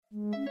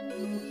Hello,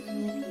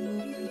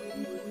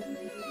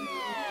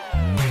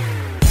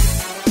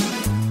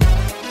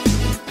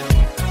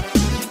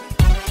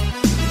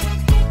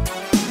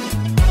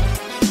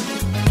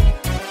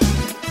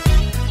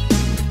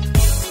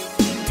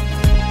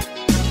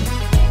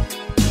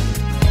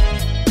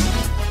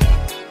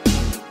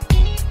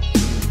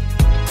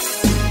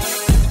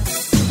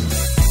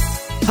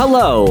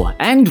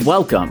 and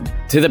welcome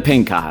to the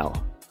Pink Isle.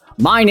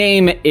 My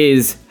name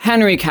is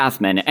Henry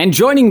Kathman, and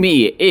joining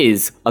me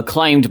is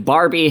acclaimed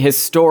Barbie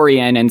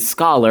historian and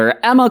scholar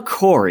Emma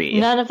Corey.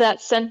 None of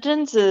that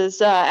sentence is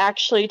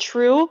actually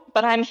true,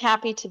 but I'm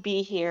happy to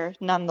be here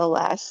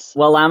nonetheless.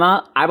 Well,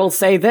 Emma, I will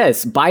say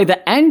this. By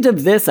the end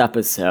of this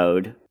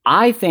episode,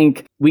 I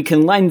think we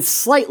can lend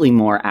slightly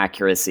more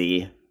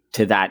accuracy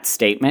to that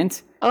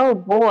statement. Oh,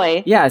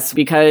 boy. Yes,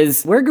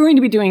 because we're going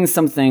to be doing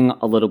something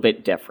a little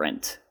bit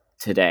different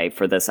today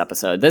for this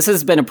episode. This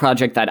has been a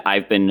project that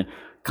I've been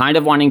kind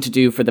of wanting to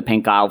do for the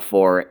Pink Isle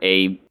for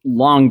a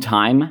long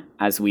time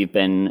as we've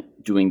been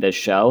doing this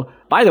show.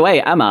 By the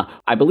way,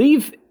 Emma, I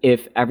believe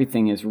if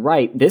everything is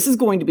right, this is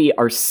going to be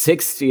our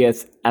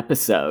 60th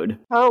episode.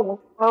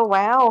 Oh,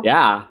 wow.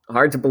 Yeah,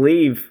 hard to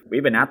believe.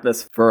 We've been at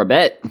this for a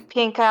bit.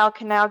 Pink Isle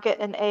can now get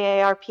an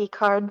AARP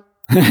card.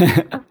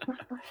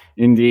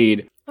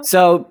 Indeed.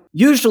 So,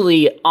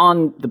 usually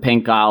on the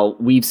Pink Isle,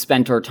 we've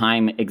spent our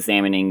time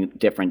examining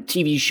different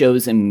TV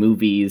shows and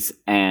movies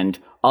and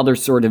other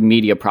sort of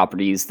media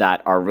properties that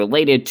are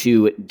related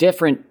to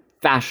different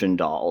fashion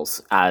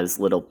dolls as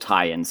little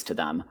tie-ins to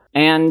them.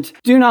 And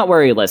do not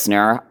worry,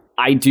 listener,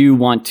 I do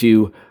want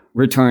to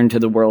return to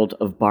the world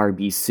of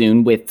Barbie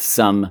soon with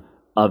some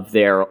of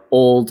their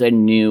old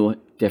and new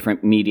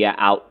different media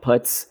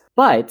outputs.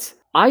 But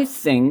I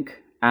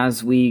think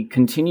as we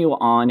continue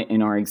on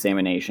in our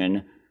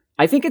examination,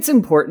 I think it's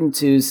important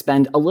to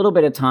spend a little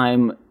bit of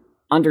time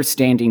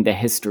understanding the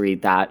history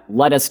that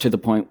led us to the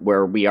point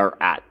where we are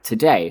at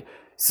today.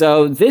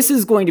 So this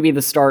is going to be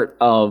the start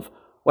of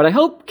what I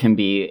hope can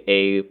be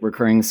a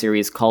recurring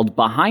series called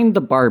Behind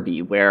the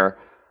Barbie, where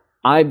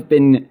I've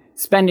been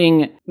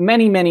spending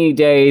many, many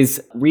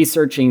days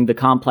researching the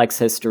complex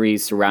history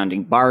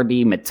surrounding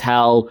Barbie,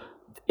 Mattel,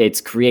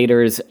 its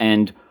creators,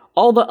 and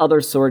all the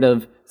other sort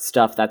of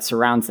stuff that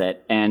surrounds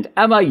it. And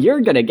Emma,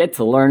 you're going to get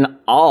to learn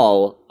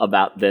all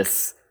about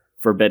this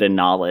forbidden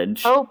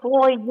knowledge. Oh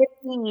boy,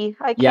 yippee.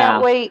 I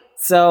can't wait.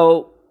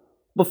 So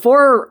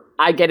before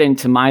I get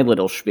into my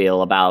little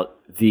spiel about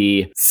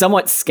the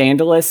somewhat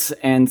scandalous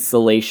and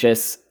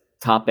salacious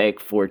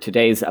topic for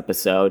today's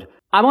episode,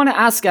 I want to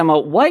ask Emma,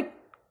 what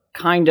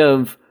kind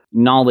of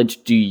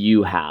knowledge do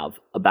you have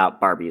about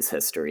Barbie's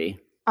history?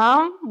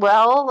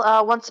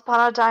 Once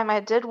upon a time I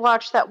did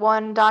watch that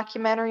one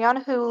documentary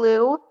on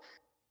Hulu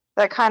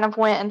that kind of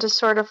went into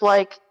sort of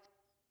like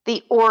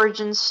the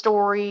origin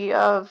story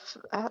of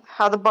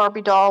how the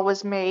Barbie doll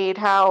was made,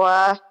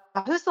 how,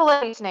 who's the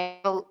lady's name?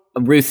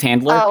 Ruth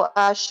Handler?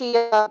 She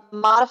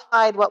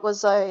modified what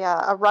was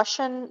a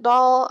Russian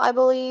doll, I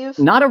believe.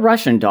 Not a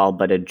Russian doll,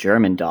 but a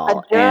German doll.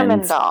 A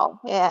German doll,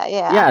 yeah.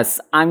 Yes,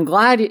 I'm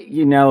glad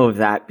you know of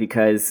that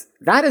because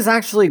that is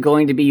actually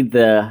going to be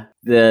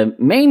the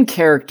main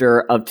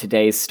character of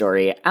today's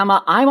story.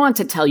 Emma, I want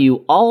to tell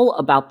you all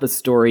about the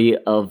story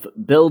of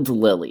Bild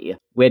Lilli,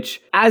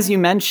 which, as you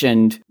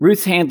mentioned,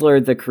 Ruth Handler,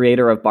 the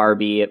creator of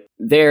Barbie,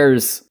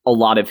 there's a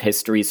lot of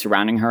history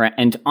surrounding her,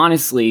 and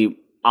honestly,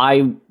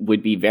 I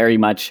would be very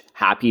much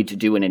happy to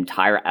do an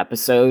entire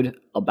episode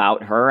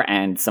about her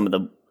and some of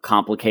the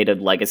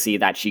complicated legacy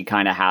that she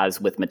kind of has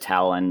with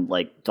Mattel and,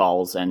 like,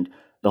 dolls and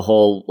the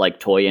whole, like,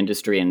 toy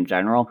industry in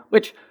general,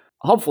 which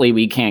hopefully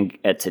we can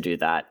get to do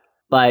that.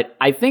 But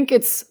I think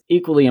it's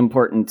equally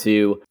important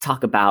to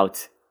talk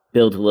about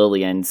Bild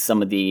Lilli and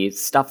some of the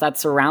stuff that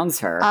surrounds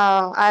her.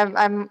 Oh,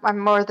 I'm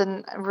more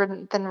than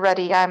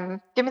ready.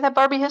 Give me that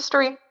Barbie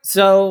history.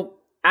 So,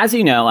 as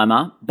you know,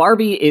 Emma,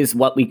 Barbie is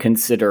what we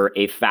consider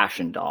a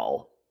fashion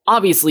doll.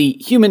 Obviously,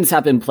 humans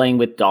have been playing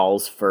with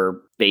dolls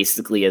for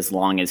basically as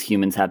long as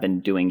humans have been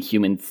doing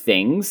human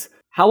things.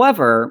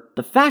 However,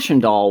 the fashion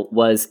doll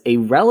was a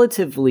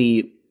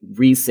relatively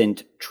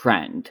recent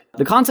trend.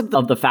 The concept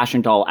of the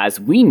fashion doll as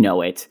we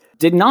know it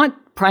did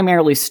not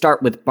primarily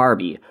start with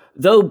Barbie.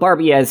 Though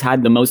Barbie has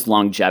had the most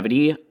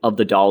longevity of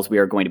the dolls we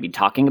are going to be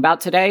talking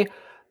about today,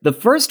 the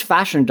first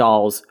fashion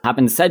dolls have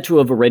been said to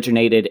have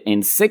originated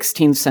in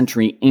 16th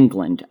century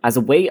England as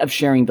a way of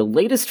sharing the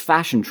latest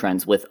fashion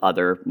trends with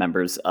other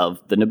members of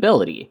the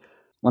nobility.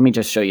 Let me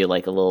just show you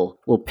like a little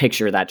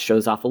picture that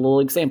shows off a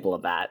little example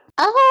of that.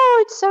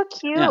 Oh, it's so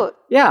cute.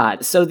 Yeah,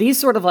 so these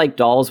sort of like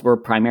dolls were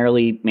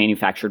primarily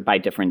manufactured by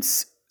different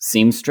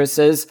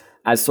seamstresses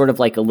as sort of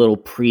like a little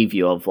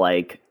preview of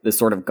like the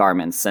sort of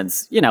garments,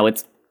 since, you know,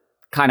 it's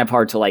kind of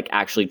hard to like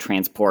actually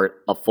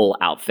transport a full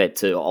outfit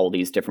to all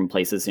these different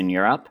places in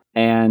Europe.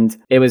 And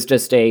it was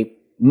just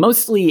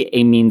mostly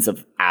a means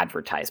of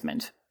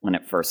advertisement when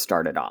it first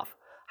started off.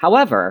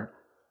 However,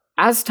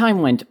 as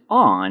time went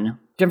on,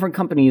 different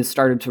companies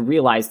started to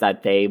realize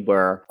that they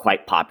were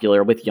quite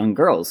popular with young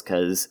girls,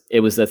 because it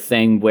was a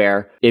thing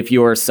where if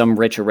you were some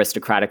rich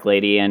aristocratic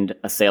lady and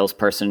a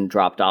salesperson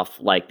dropped off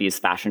like these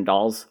fashion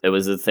dolls, it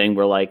was a thing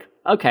where like,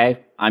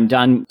 okay, I'm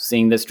done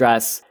seeing this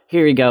dress.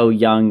 Here you go,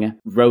 young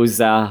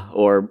Rosa,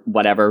 or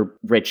whatever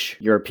rich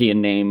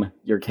European name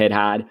your kid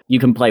had. You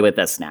can play with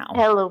this now.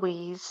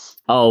 Eloise.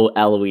 Oh,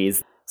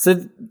 Eloise. So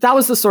that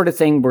was the sort of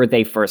thing where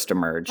they first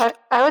emerged.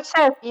 I would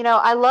say,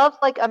 I love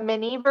like a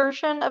mini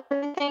version of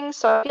anything,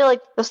 so I feel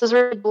like this is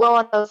really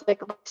blowing those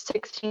like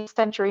 16th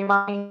century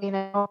mind,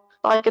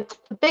 like it's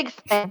a big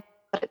thing,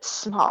 but it's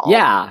small.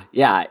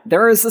 Yeah.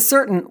 There is a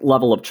certain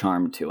level of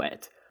charm to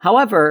it.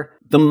 However,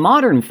 the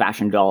modern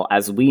fashion doll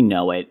as we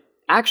know it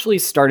actually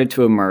started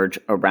to emerge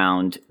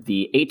around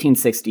the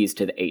 1860s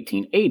to the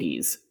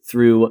 1880s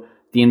through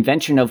the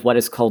invention of what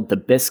is called the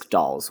bisque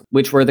dolls,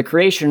 which were the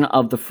creation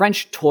of the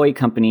French toy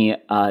company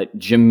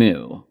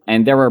Gemou.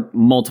 And there were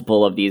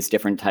multiple of these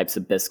different types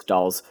of bisque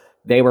dolls.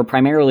 They were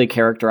primarily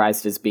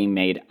characterized as being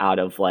made out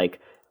of like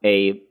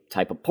a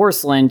type of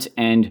porcelain,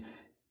 and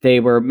they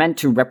were meant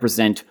to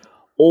represent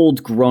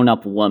old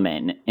grown-up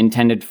women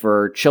intended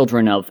for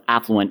children of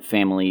affluent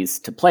families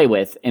to play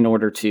with in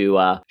order to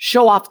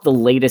show off the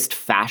latest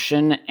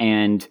fashion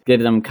and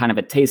give them kind of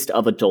a taste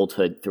of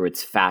adulthood through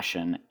its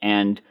fashion.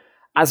 And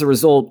as a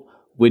result,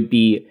 would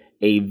be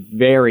a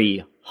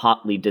very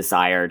hotly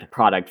desired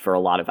product for a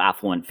lot of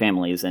affluent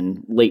families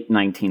in late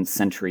 19th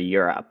century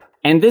Europe.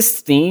 And this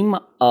theme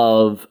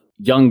of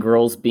young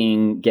girls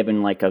being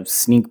given like a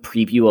sneak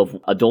preview of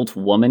adult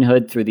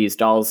womanhood through these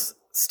dolls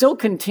still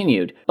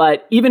continued.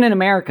 But even in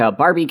America,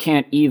 Barbie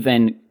can't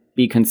even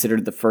be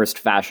considered the first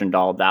fashion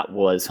doll that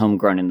was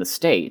homegrown in the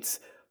States.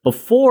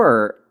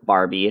 Before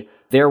Barbie,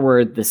 there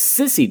were the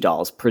Sissy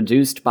dolls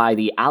produced by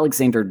the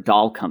Alexander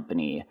Doll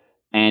Company,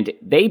 and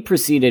they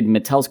preceded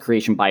Mattel's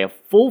creation by a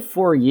full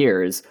 4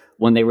 years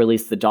when they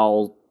released the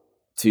doll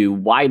to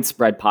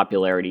widespread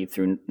popularity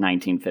through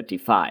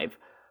 1955.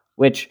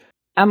 Which,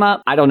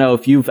 Emma, I don't know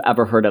if you've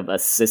ever heard of a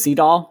Sissy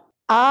doll.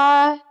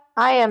 I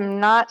am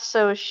not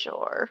so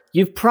sure.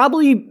 You've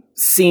probably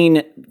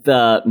seen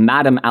the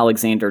Madame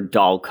Alexander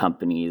Doll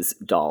Company's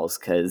dolls,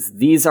 because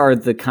these are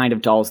the kind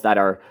of dolls that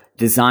are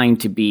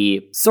designed to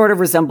be sort of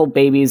resemble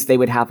babies. They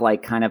would have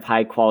like kind of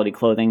high quality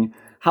clothing.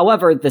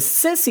 However, the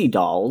Sissy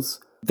dolls,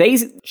 they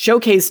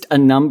showcased a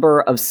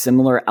number of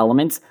similar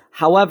elements.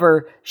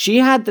 However, she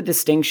had the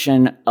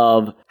distinction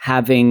of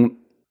having,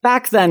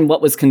 back then,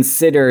 what was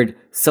considered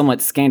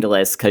somewhat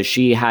scandalous, because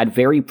she had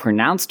very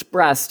pronounced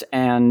breast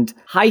and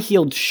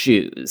high-heeled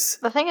shoes.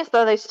 The thing is,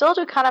 though, they still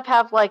do kind of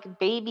have, like,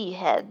 baby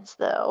heads,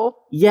 though.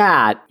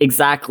 Yeah,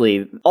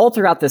 exactly. All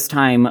throughout this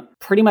time,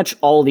 pretty much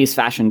all these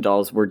fashion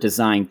dolls were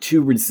designed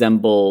to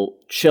resemble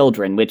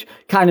children, which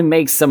kind of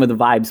makes some of the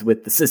vibes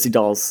with the Sissy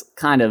dolls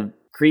kind of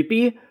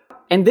creepy.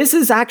 And this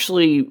is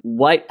actually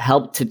what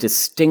helped to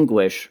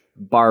distinguish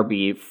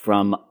Barbie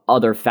from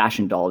other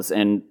fashion dolls,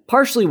 and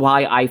partially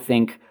why I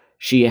think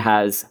she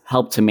has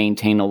helped to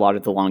maintain a lot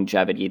of the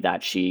longevity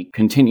that she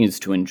continues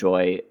to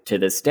enjoy to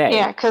this day.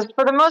 Yeah, because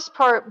for the most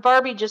part,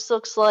 Barbie just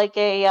looks like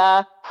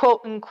a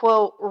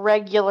quote-unquote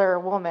regular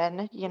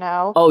woman,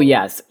 Oh,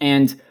 yes,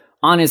 and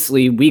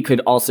honestly, we could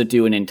also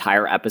do an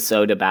entire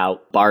episode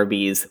about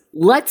Barbie's,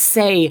 let's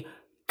say,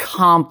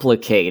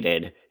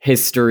 complicated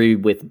history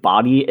with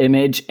body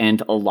image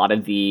and a lot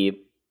of the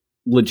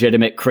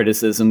legitimate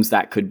criticisms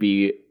that could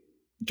be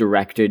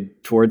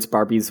directed towards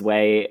Barbie's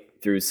way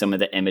through some of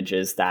the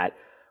images that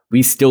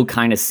we still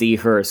kind of see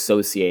her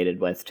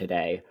associated with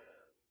today.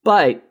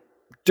 But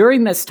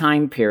during this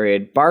time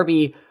period,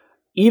 Barbie,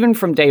 even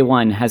from day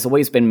one, has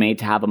always been made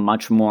to have a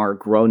much more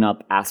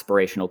grown-up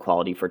aspirational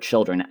quality for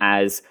children,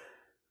 as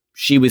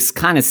she was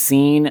kind of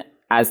seen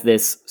as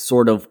this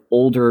sort of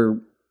older,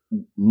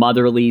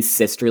 motherly,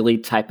 sisterly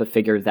type of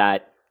figure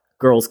that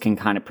girls can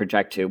kind of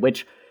project to,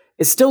 which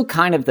is still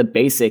kind of the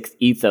basic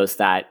ethos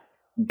that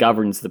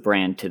governs the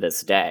brand to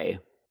this day.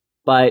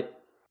 But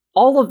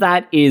all of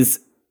that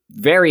is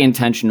very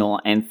intentional,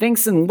 and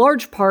thanks in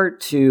large part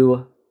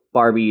to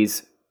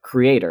Barbie's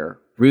creator,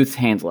 Ruth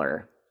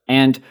Handler.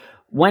 And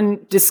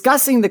when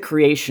discussing the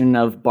creation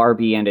of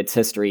Barbie and its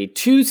history,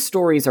 two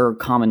stories are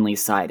commonly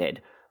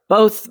cited.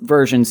 Both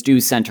versions do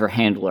center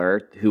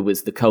Handler, who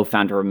was the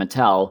co-founder of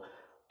Mattel,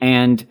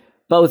 and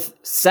both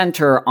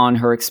center on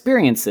her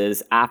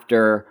experiences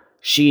after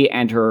she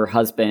and her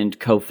husband,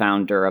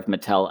 co-founder of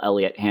Mattel,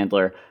 Elliot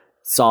Handler,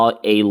 saw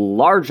a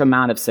large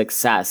amount of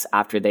success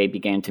after they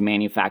began to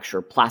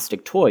manufacture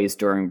plastic toys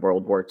during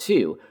World War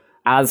II,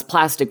 as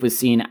plastic was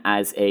seen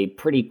as a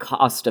pretty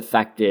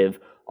cost-effective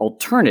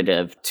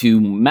alternative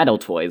to metal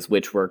toys,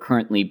 which were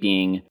currently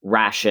being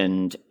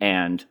rationed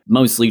and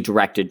mostly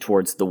directed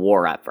towards the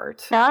war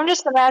effort. Now I'm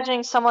just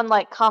imagining someone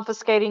like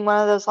confiscating one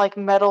of those like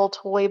metal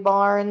toy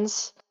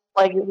barns.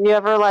 Like, did you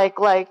ever like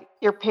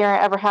your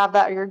parent ever have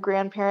that, or your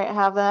grandparent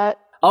have that?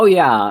 Oh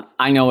yeah,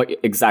 I know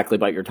exactly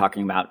what you're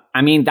talking about.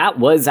 I mean, that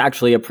was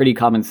actually a pretty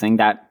common thing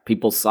that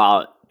people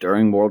saw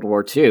during World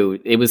War II.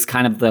 It was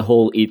kind of the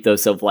whole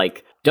ethos of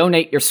like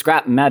donate your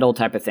scrap metal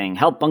type of thing,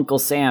 help Uncle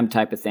Sam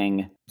type of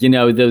thing. You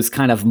know, those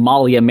kind of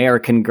Molly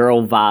American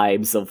Girl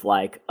vibes of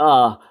like,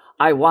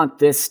 I want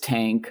this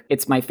tank.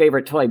 It's my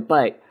favorite toy,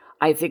 but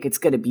I think it's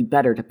going to be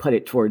better to put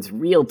it towards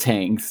real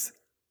tanks.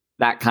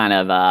 That kind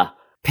of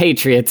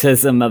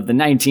patriotism of the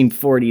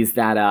 1940s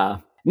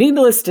that,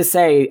 needless to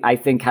say, I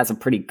think has a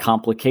pretty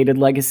complicated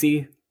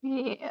legacy.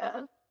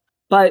 Yeah.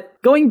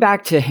 But going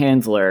back to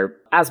Handler,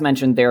 as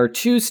mentioned, there are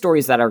two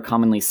stories that are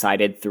commonly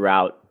cited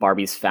throughout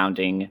Barbie's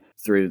founding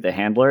through the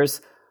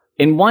Handlers.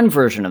 In one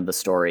version of the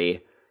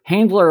story,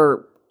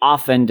 Handler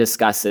often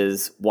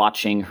discusses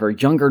watching her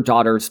younger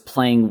daughters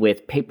playing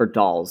with paper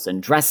dolls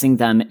and dressing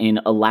them in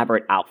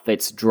elaborate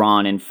outfits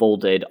drawn and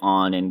folded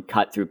on and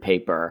cut through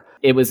paper.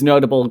 It was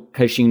notable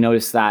because she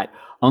noticed that,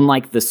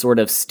 unlike the sort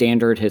of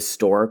standard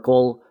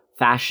historical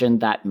fashion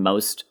that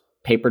most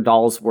paper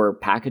dolls were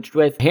packaged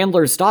with,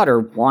 Handler's daughter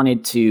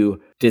wanted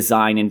to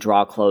design and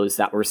draw clothes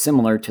that were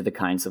similar to the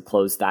kinds of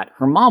clothes that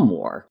her mom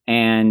wore,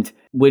 and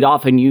would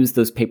often use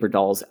those paper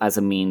dolls as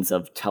a means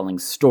of telling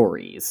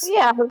stories.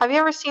 Yeah. Have you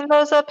ever seen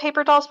those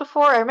paper dolls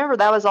before? I remember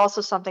that was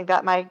also something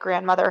that my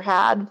grandmother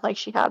had. Like,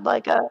 she had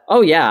like a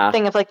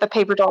thing of like the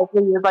paper dolls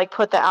where you would like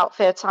put the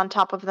outfits on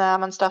top of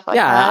them and stuff like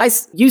that. Yeah,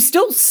 you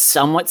still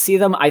somewhat see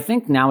them. I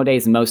think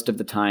nowadays, most of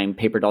the time,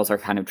 paper dolls are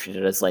kind of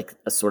treated as like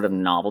a sort of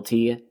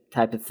novelty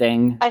type of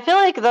thing. I feel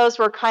like those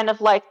were kind of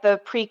like the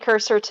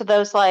precursor to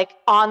those like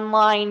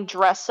online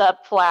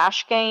dress-up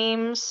flash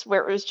games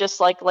where it was just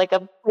like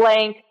a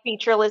blank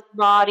featureless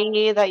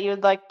body that you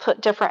would like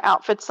put different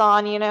outfits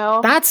on, you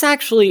know? That's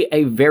actually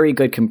a very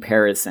good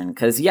comparison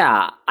because,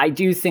 yeah, I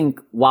do think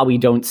while we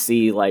don't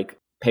see like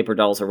paper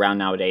dolls around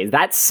nowadays,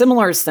 that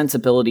similar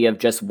sensibility of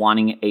just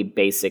wanting a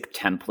basic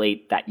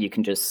template that you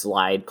can just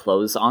slide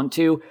clothes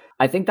onto,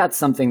 I think that's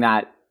something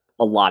that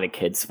a lot of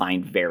kids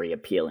find very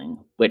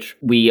appealing, which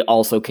we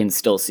also can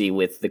still see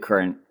with the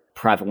current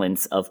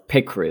prevalence of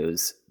pic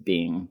crews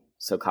being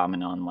so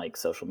common on like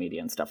social media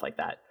and stuff like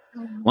that.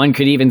 Mm-hmm. One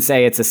could even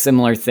say it's a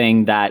similar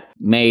thing that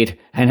made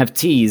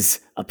NFTs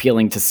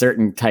appealing to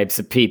certain types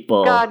of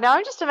people. God, now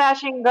I'm just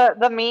imagining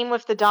the meme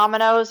with the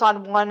dominoes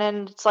on one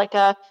end. It's like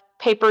a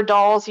paper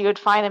dolls you would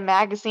find in a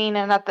magazine,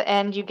 and at the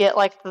end you get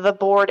like the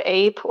Bored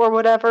Ape or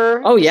whatever.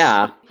 Oh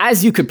yeah.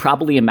 As you could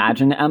probably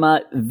imagine,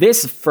 Emma,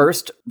 this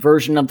first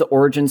version of the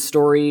origin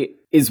story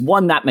is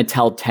one that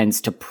Mattel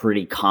tends to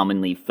pretty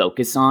commonly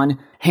focus on.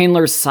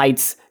 Handler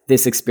cites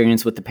this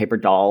experience with the paper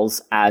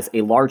dolls as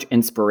a large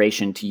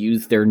inspiration to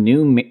use their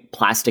new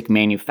plastic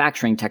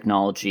manufacturing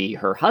technology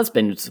her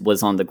husband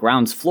was on the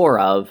ground floor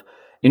of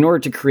in order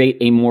to create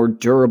a more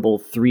durable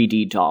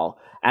 3D doll,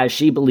 as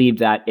she believed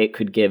that it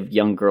could give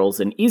young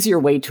girls an easier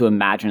way to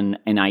imagine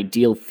an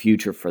ideal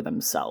future for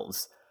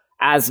themselves.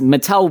 As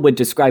Mattel would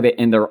describe it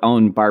in their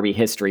own Barbie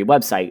history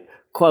website,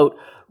 quote,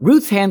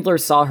 Ruth Handler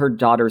saw her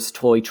daughter's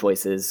toy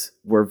choices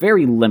were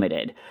very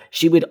limited.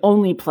 She would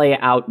only play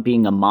out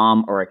being a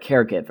mom or a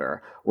caregiver,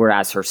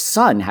 whereas her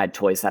son had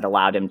toys that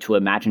allowed him to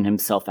imagine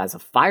himself as a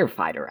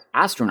firefighter,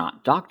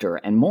 astronaut, doctor,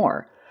 and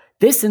more.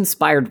 This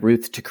inspired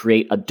Ruth to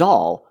create a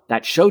doll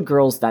that showed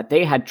girls that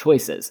they had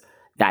choices,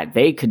 that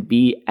they could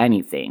be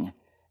anything.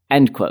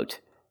 End quote.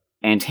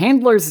 And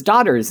Handler's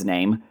daughter's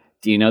name,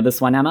 do you know this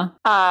one, Emma?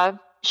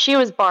 She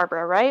was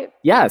Barbara, right?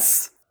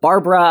 Yes.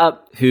 Barbara,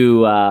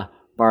 who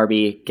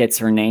Barbie gets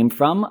her name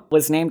from,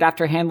 was named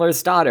after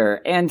Handler's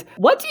daughter. And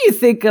what do you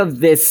think of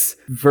this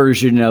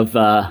version of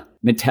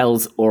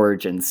Mattel's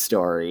origin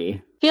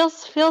story?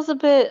 Feels a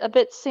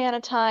bit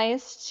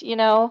sanitized, you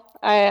know.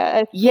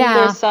 I think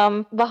there's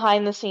some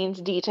behind the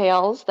scenes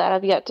details that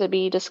have yet to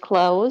be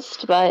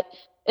disclosed, but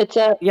it's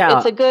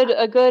a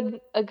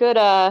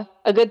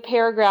good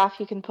paragraph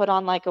you can put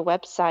on like a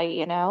website,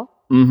 you know.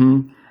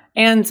 Mm-hmm.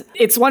 And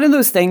it's one of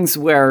those things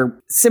where,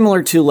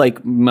 similar to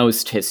like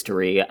most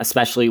history,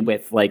 especially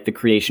with like the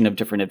creation of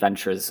different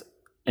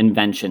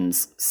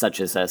inventions such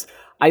as this,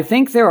 I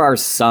think there are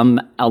some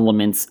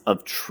elements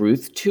of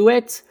truth to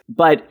it.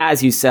 But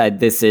as you said,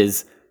 this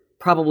is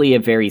probably a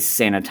very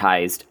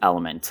sanitized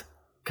element.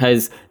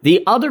 Because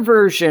the other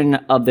version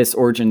of this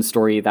origin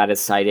story that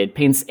is cited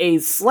paints a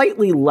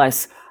slightly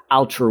less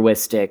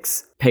altruistic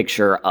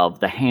picture of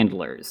the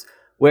Handlers,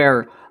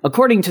 where,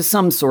 according to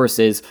some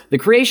sources, the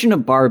creation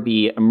of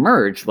Barbie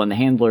emerged when the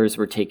Handlers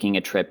were taking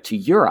a trip to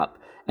Europe,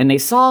 and they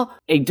saw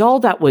a doll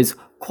that was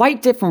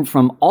quite different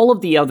from all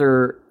of the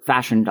other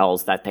fashion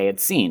dolls that they had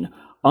seen.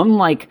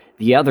 Unlike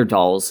the other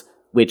dolls,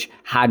 which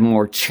had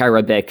more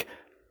cherubic,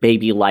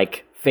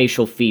 baby-like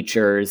facial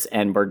features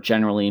and were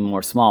generally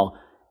more small,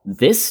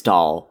 this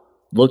doll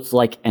looked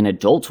like an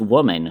adult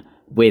woman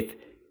with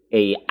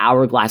a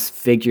hourglass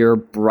figure,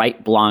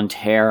 bright blonde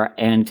hair,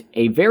 and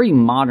a very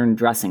modern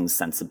dressing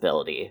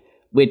sensibility,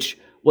 which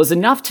was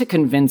enough to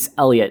convince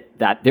Elliot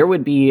that there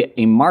would be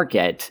a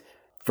market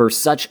for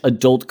such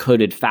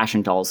adult-coded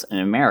fashion dolls in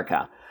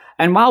America.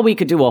 And while we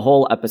could do a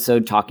whole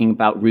episode talking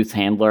about Ruth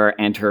Handler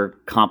and her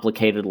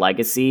complicated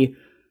legacy,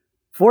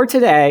 for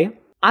today,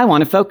 I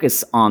want to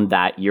focus on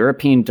that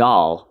European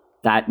doll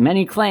that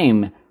many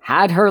claim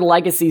had her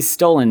legacy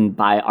stolen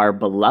by our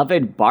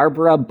beloved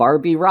Barbara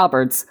Barbie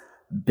Roberts,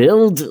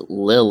 Bild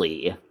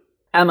Lilli.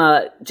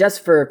 Emma,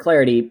 just for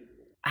clarity,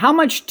 how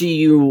much do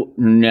you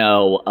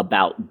know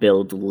about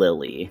Bild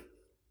Lilli?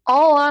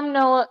 All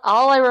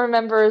I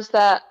remember is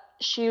that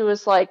she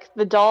was like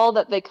the doll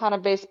that they kind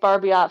of based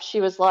Barbie off.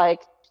 She's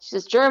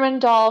this German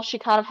doll. She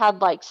kind of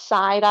had like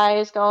side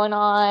eyes going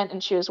on,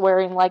 and she was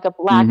wearing like a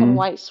black and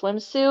white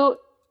swimsuit.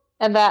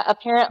 And that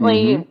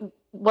apparently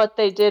what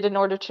they did in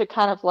order to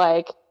kind of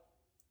like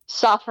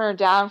soften her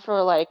down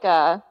for like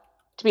to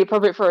be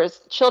appropriate for a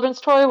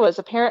children's toy was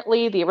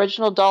apparently the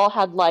original doll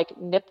had like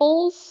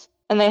nipples,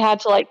 and they had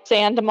to like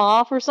sand them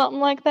off or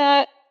something like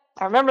that.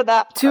 I remember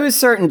that part. To a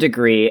certain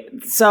degree.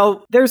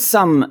 So there's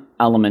some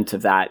element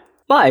of that.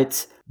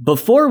 But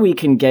before we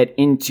can get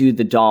into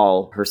the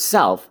doll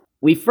herself,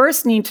 we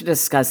first need to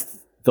discuss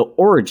the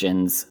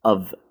origins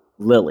of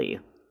Lilli.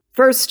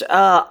 First,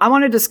 I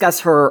want to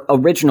discuss her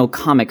original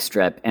comic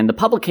strip and the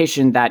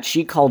publication that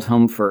she called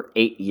home for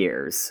 8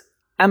 years.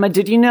 Emma,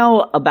 did you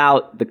know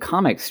about the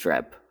comic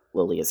strip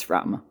Lilli is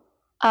from?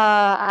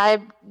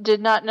 I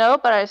did not know,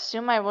 but I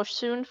assume I will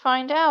soon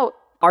find out.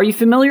 Are you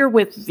familiar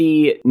with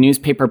the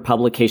newspaper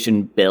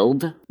publication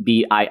Bild?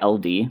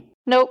 B-I-L-D?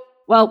 Nope.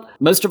 Well,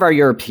 most of our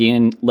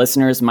European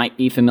listeners might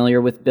be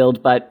familiar with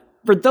Bild, but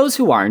for those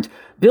who aren't,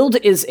 Bild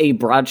is a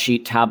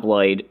broadsheet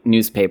tabloid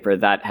newspaper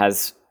that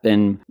has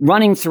been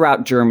running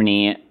throughout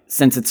Germany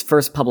since its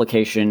first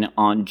publication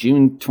on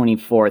June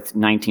 24th,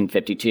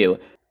 1952.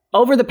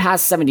 Over the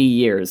past 70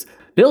 years,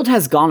 Bild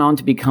has gone on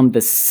to become the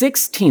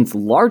 16th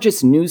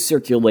largest news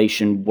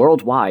circulation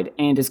worldwide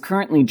and is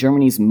currently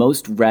Germany's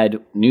most read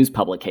news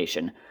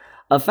publication.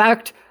 A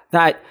fact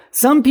that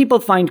some people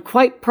find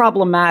quite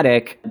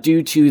problematic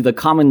due to the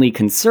commonly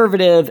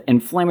conservative,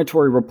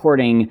 inflammatory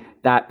reporting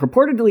that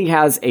purportedly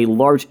has a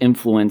large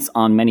influence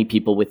on many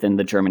people within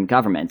the German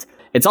government.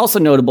 It's also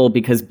notable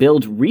because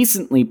Bild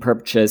recently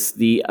purchased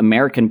the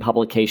American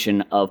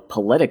publication of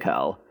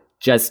Politico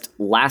just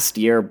last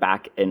year,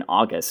 back in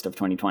August of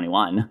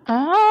 2021.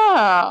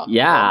 Oh.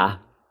 Yeah.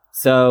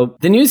 So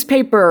the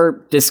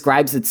newspaper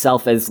describes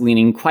itself as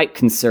leaning quite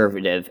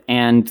conservative,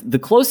 and the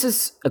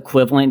closest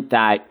equivalent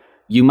that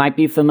you might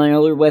be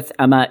familiar with,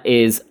 Emma,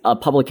 is a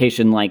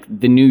publication like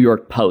the New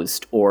York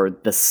Post or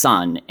The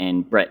Sun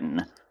in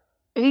Britain.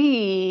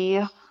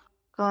 Yeah.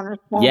 Some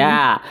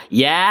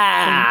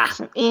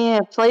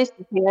places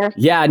here.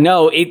 Yeah,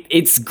 no,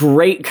 it's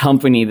great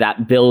company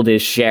that Bild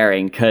is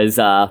sharing, because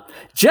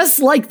just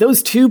like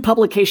those two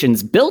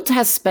publications, Bild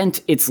has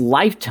spent its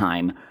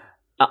lifetime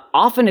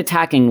often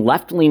attacking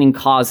left-leaning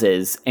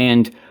causes,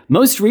 and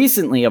most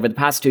recently, over the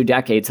past 2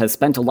 decades, has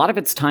spent a lot of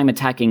its time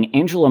attacking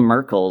Angela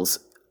Merkel's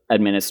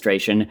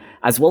administration,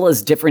 as well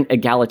as different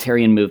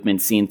egalitarian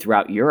movements seen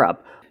throughout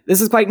Europe. This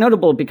is quite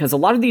notable because a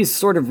lot of these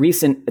sort of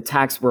recent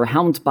attacks were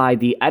helmed by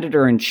the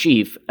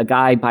editor-in-chief, a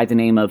guy by the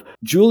name of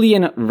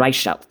Julian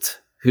Reichelt,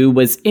 who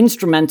was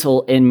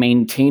instrumental in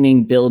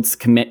maintaining Bild's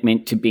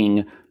commitment to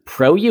being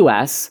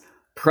pro-US,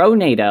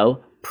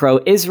 pro-NATO,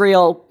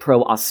 pro-Israel,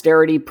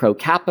 pro-austerity,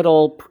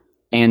 pro-capital,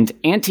 and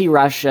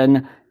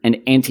anti-Russian and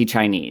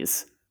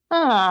anti-Chinese.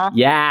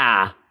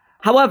 Yeah.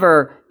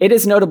 However, it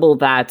is notable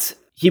that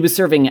he was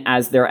serving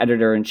as their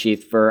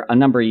editor-in-chief for a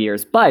number of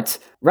years, but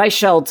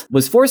Reichelt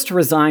was forced to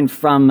resign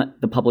from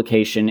the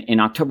publication in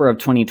October of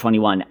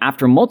 2021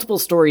 after multiple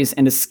stories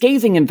and a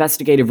scathing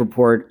investigative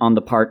report on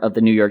the part of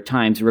the New York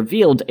Times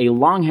revealed a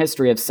long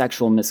history of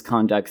sexual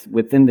misconduct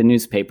within the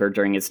newspaper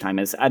during his time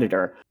as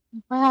editor.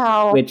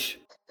 Wow.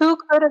 Who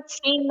could have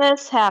seen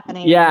this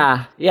happening?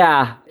 Yeah,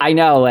 I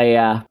know,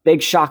 a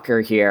big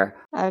shocker here.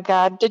 Oh,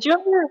 God. Did you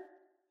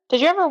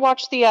ever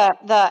watch the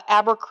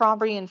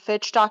Abercrombie and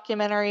Fitch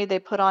documentary they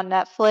put on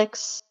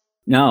Netflix?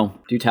 No,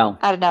 do tell.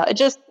 I don't know.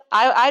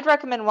 I'd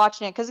recommend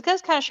watching it because it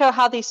does kind of show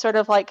how these sort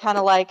of like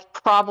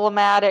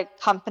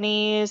problematic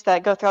companies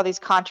that go through all these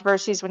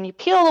controversies, when you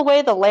peel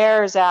away the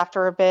layers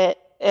after a bit,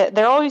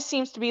 there always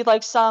seems to be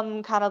like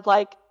some kind of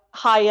like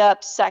high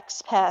up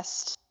sex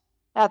pest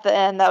at the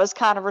end that was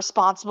kind of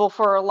responsible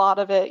for a lot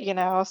of it,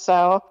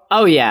 so.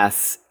 Oh,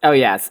 yes.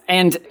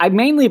 And I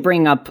mainly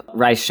bring up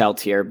Reichelt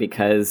here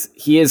because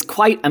he is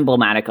quite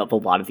emblematic of a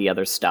lot of the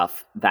other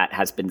stuff that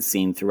has been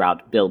seen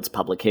throughout Bild's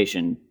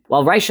publication.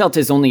 While Reichelt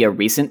is only a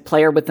recent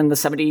player within the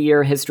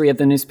 70-year history of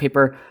the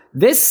newspaper,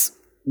 this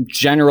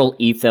general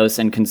ethos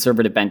and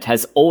conservative bent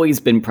has always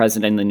been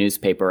present in the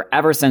newspaper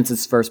ever since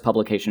its first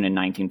publication in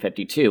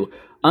 1952,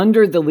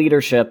 under the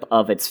leadership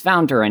of its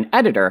founder and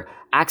editor,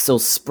 Axel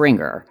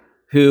Springer,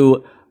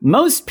 who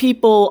most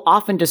people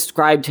often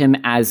described him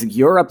as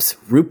Europe's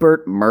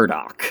Rupert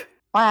Murdoch.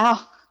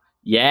 Wow.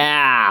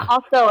 Yeah.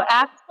 Also,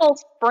 Axel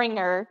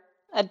Springer,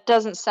 it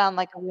doesn't sound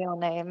like a real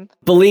name.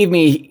 Believe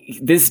me,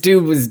 this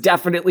dude was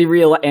definitely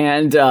real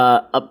and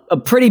a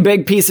pretty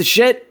big piece of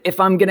shit, if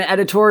I'm going to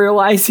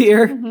editorialize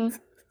here.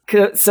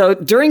 Mm-hmm. So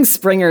during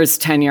Springer's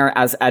tenure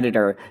as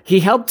editor, he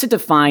helped to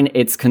define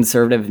its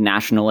conservative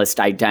nationalist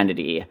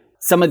identity.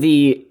 Some of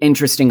the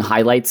interesting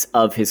highlights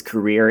of his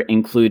career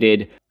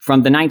included,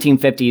 from the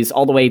 1950s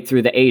all the way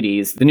through the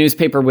 80s, the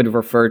newspaper would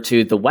refer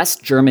to the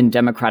West German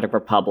Democratic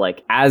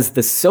Republic as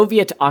the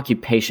Soviet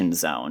occupation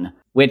zone,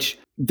 which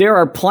there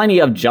are plenty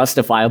of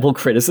justifiable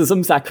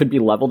criticisms that could be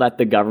leveled at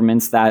the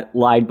governments that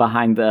lied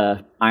behind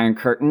the Iron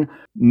Curtain.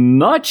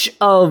 Much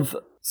of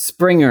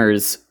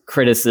Springer's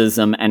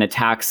criticism and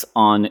attacks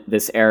on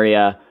this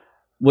area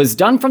was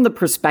done from the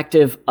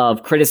perspective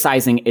of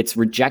criticizing its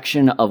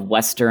rejection of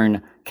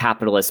Western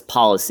capitalist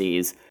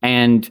policies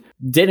and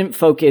didn't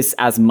focus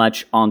as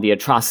much on the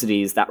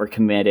atrocities that were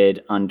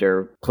committed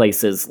under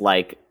places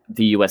like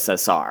the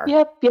USSR.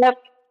 Yep.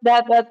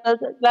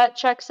 That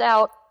checks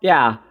out.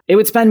 Yeah. It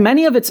would spend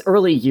many of its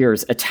early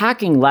years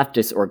attacking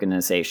leftist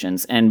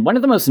organizations, and one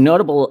of the most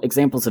notable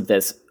examples of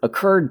this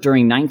occurred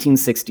during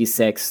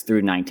 1966 through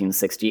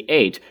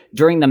 1968,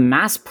 during the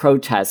mass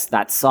protests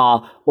that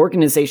saw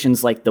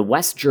organizations like the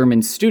West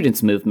German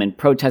Students' Movement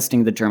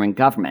protesting the German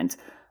government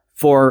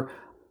for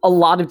a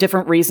lot of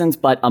different reasons,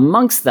 but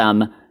amongst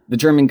them, the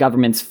German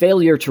government's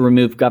failure to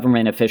remove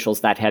government officials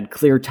that had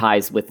clear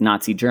ties with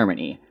Nazi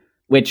Germany,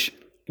 which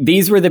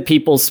these were the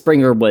people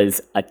Springer was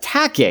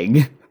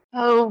attacking.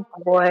 Oh,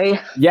 boy.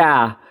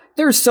 Yeah,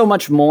 there's so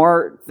much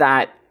more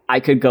that I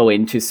could go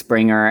into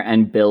Springer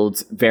and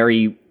Bild's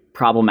very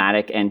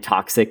problematic and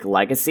toxic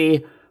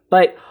legacy,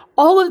 but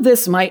all of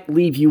this might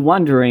leave you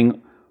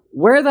wondering,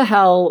 where the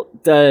hell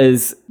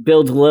does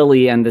Bild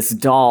Lilli and this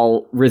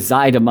doll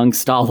reside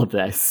amongst all of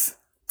this?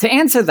 To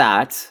answer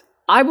that,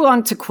 I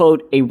want to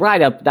quote a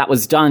write-up that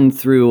was done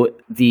through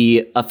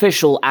the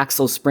official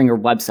Axel Springer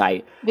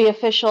website. The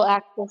official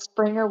Axel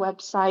Springer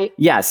website.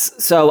 Yes,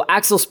 so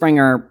Axel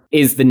Springer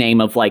is the name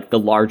of the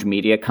large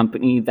media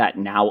company that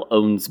now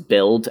owns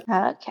Bild.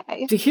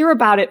 Okay. To hear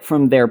about it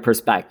from their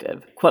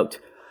perspective, quote,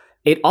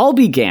 "It all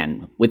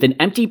began with an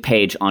empty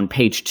page on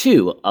page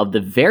 2 of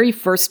the very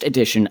first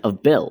edition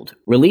of Bild,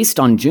 released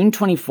on June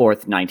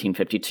 24th,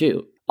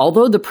 1952.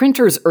 Although the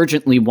printers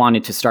urgently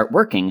wanted to start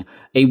working,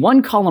 a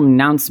one-column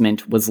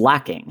announcement was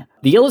lacking.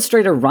 The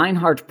illustrator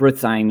Reinhard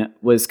Bruthein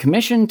was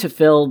commissioned to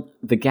fill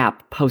the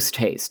gap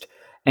post-haste,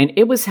 and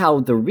it was how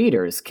the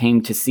readers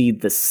came to see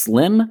the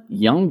slim,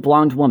 young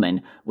blonde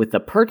woman with the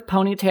pert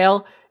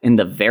ponytail in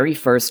the very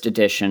first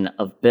edition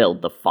of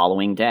Bild the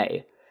following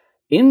day.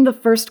 In the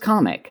first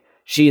comic,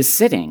 she is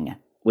sitting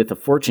with a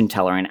fortune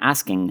teller and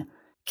asking,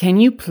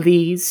 'Can you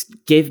please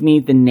give me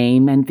the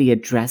name and the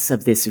address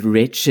of this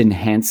rich and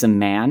handsome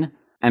man?'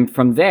 And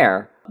from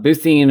there,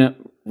 Bruthein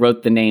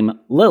wrote the name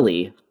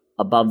Lilli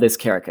above this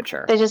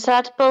caricature." They just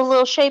had to put a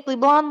little shapely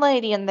blonde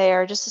lady in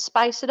there just to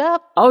spice it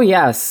up. Oh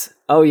yes.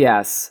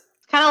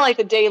 It's kind of like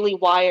the Daily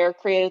Wire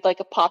created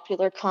a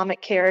popular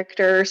comic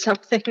character or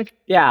something.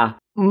 Yeah.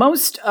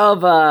 Most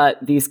of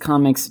these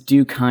comics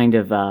do kind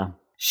of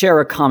share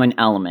a common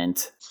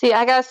element. See,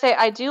 I gotta say,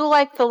 I do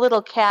like the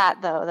little cat,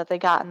 though, that they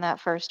got in that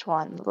first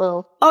one.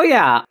 Oh,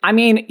 yeah. I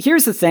mean,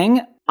 here's the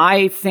thing.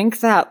 I think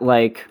that,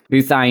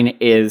 Bruthein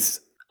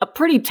is a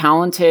pretty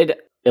talented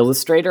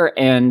illustrator,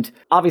 and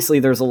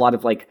obviously there's a lot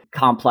of,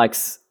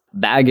 complex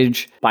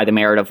baggage by the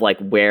merit of,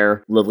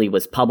 where Lilli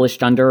was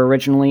published under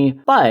originally.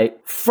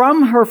 But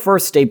from her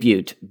first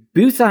debut,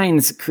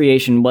 Bruthein's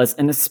creation was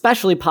an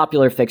especially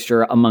popular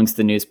fixture amongst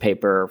the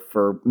newspaper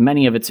for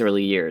many of its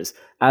early years,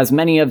 as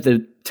many of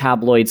the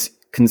tabloid's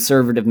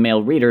conservative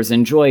male readers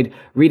enjoyed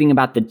reading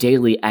about the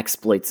daily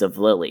exploits of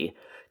Lilli.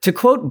 To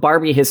quote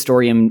Barbie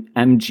historian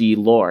M.G.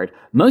 Lord,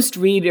 most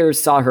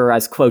readers saw her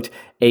as, quote,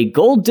 "a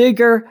gold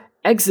digger,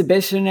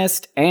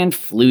 exhibitionist, and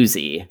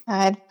floozy."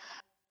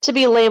 To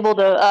be labeled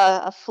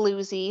a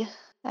floozy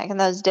back in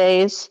those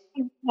days.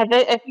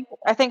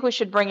 I think we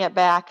should bring it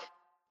back.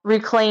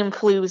 Reclaim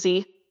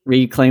floozy.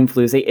 Reclaim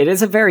floozy. It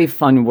is a very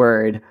fun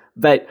word,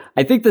 but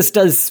I think this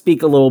does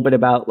speak a little bit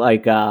about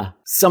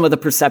some of the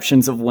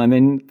perceptions of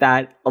women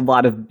that a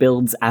lot of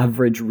Bild's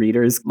average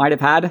readers might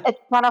have had. It's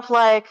kind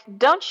of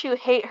don't you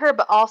hate her,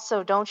 but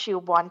also don't you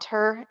want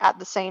her at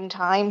the same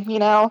time,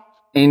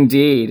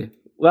 Indeed.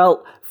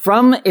 Well,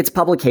 from its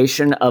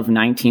publication of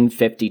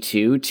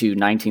 1952 to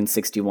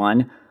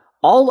 1961,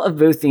 all of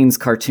Bruthein's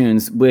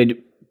cartoons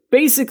would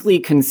basically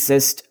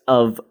consist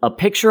of a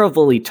picture of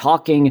Lilli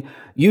talking,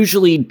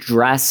 usually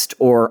dressed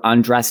or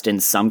undressed in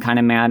some kind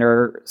of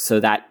manner so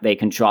that they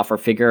can show off her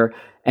figure,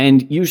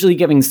 and usually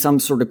giving some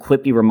sort of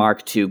quippy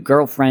remark to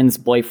girlfriends,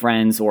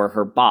 boyfriends, or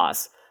her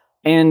boss.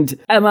 And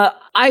Emma,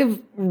 I've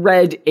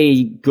read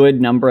a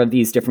good number of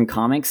these different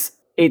comics.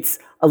 It's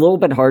a little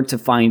bit hard to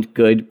find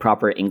good,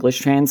 proper English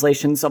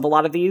translations of a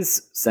lot of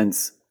these,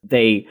 since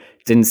they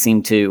didn't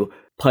seem to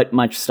put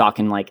much stock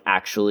in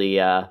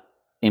actually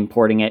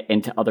importing it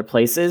into other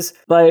places.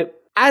 But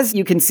as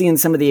you can see in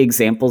some of the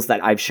examples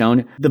that I've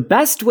shown, the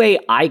best way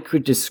I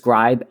could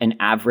describe an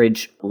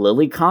average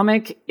Lilli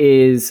comic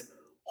is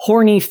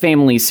horny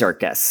family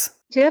circus.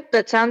 Yep,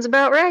 that sounds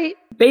about right.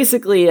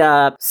 Basically,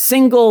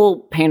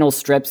 single panel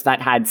strips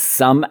that had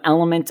some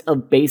element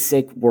of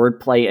basic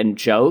wordplay and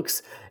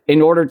jokes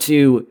in order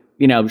to,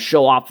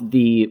 show off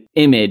the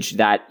image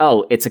that,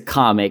 oh, it's a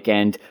comic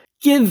and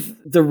give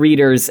the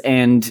readers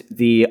and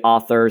the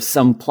author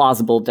some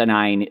plausible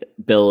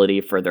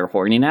deniability for their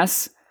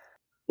horniness,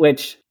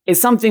 which is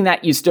something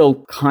that you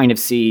still kind of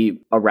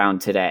see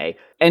around today.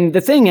 And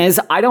the thing is,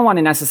 I don't want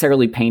to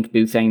necessarily paint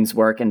Bouthane's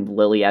work and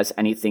Lilli as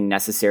anything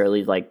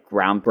necessarily like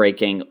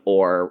groundbreaking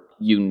or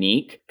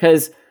unique,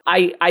 because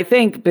I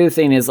think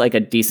Bouthane is like a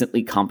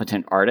decently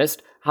competent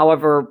artist.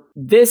 However,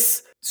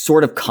 this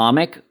sort of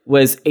comic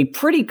was a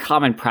pretty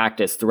common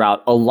practice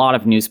throughout a lot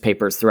of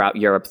newspapers throughout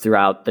Europe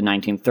throughout the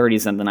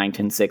 1930s and the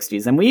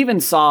 1960s. And we even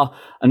saw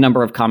a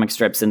number of comic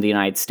strips in the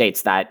United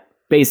States that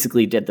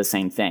basically did the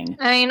same thing.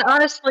 I mean,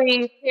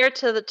 honestly, compared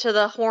to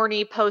the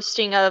horny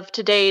posting of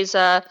today's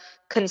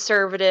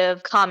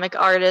conservative comic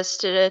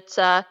artist, it's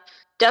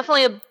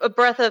definitely a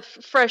breath of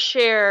fresh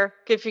air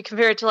if you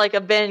compare it to like a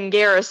Ben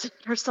Garrison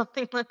or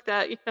something like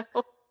that, you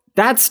know?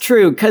 That's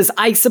true, because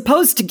I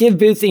suppose to give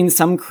Bouthane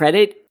some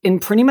credit, in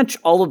pretty much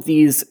all of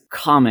these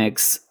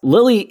comics,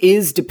 Lilli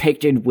is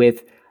depicted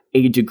with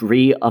a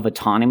degree of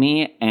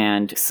autonomy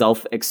and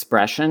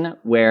self-expression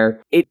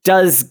where it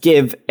does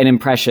give an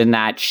impression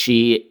that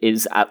she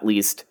is at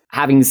least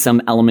having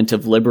some element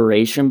of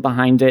liberation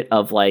behind it,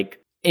 of like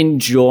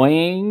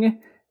enjoying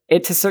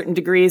it to certain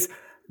degrees,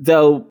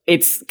 though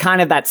it's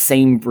kind of that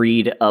same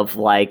breed of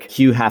like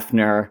Hugh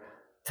Hefner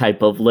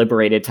type of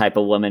liberated type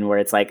of woman where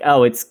it's like,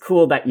 oh, it's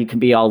cool that you can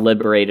be all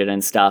liberated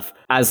and stuff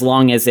as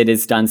long as it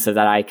is done so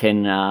that I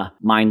can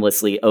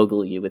mindlessly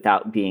ogle you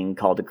without being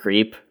called a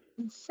creep.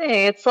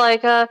 Say, it's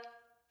like,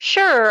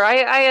 sure,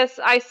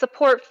 I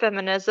support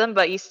feminism,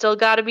 but you still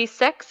gotta be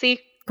sexy.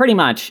 Pretty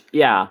much,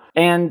 yeah.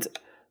 And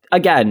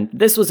again,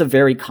 this was a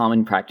very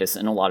common practice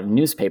in a lot of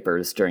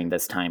newspapers during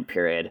this time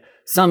period.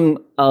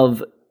 Some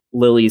of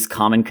Lilli's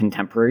common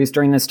contemporaries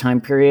during this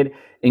time period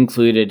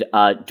included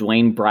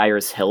Dwayne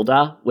Breyer's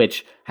Hilda,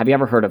 which, have you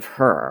ever heard of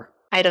her?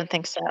 I don't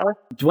think so.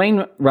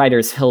 Dwayne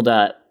Ryder's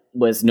Hilda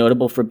was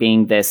notable for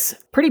being this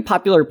pretty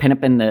popular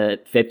pinup in the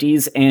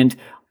 50s and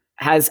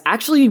has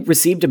actually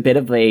received a bit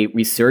of a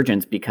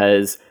resurgence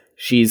because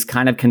she's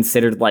kind of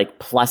considered like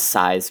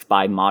plus-sized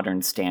by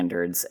modern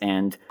standards.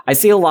 And I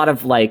see a lot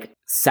of like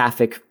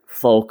sapphic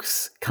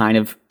folks kind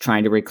of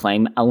trying to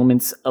reclaim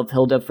elements of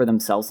Hilda for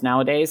themselves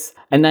nowadays.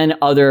 And then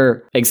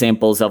other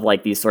examples of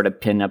like these sort of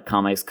pinup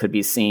comics could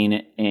be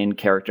seen in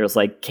characters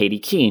like Katie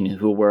Keene,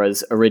 who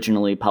was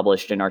originally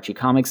published in Archie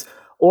Comics,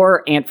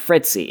 or Aunt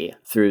Fritzy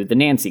through the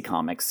Nancy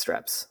Comics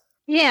strips.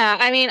 Yeah,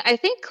 I mean, I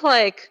think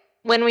like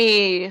when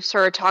we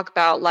sort of talk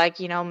about like,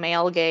 you know,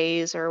 male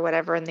gaze or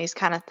whatever and these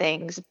kind of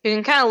things, you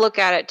can kind of look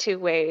at it two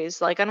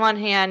ways. Like on one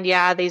hand,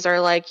 yeah, these are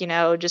like, you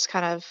know, just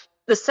kind of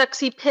the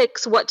sexy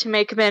pics, what to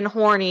make men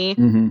horny.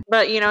 Mm-hmm.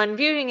 But, you know, in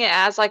viewing it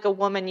as like a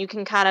woman, you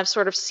can kind of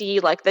sort of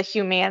see like the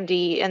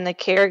humanity in the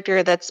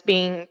character that's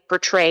being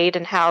portrayed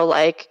and how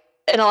like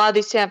in a lot of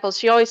these samples,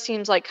 she always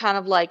seems like kind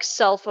of like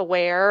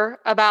self-aware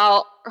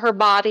about her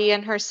body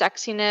and her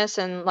sexiness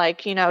and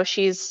like,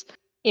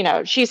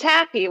 she's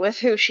happy with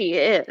who she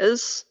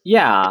is.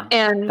 Yeah.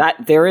 And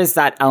that there is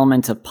that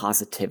element of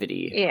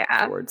positivity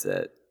towards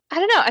it. I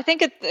don't know. I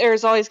think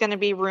there's always going to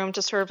be room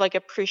to sort of like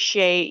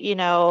appreciate,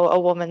 a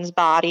woman's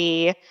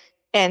body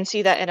and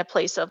see that in a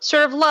place of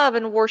sort of love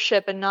and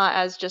worship and not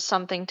as just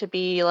something to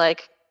be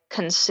like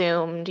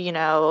consumed,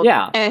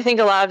 Yeah. And I think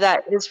a lot of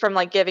that is from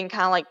like giving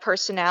kind of like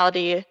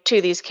personality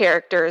to these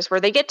characters where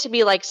they get to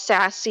be like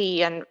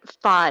sassy and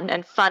fun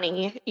and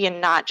funny and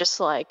not just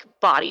like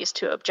bodies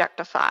to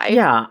objectify.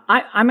 Yeah,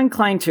 I'm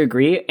inclined to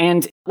agree.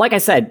 And like I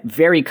said,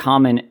 very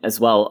common as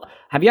well.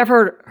 Have you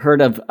ever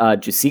heard of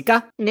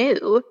Jusica?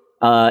 No.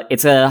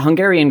 It's a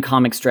Hungarian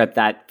comic strip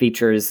that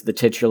features the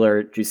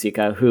titular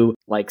Jusica, who,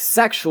 like,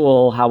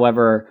 sexual,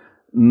 however,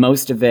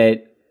 most of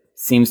it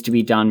seems to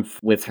be done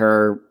with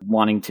her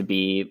wanting to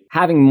be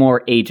having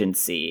more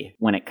agency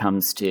when it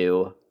comes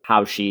to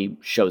how she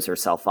shows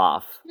herself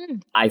off.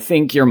 I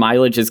think your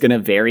mileage is going to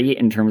vary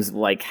in terms of,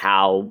 like,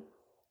 how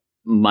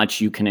much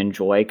you can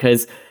enjoy,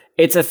 because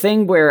it's a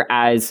thing where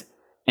as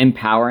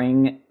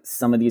empowering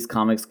some of these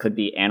comics could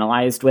be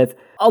analyzed with,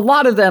 a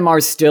lot of them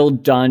are still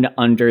done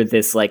under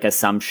this like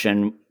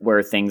assumption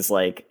where things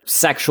like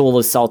sexual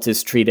assault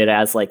is treated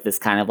as like this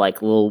kind of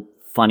like little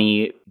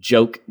funny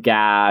joke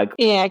gag.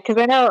 Yeah, because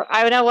I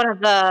know one of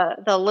the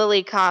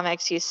Lilli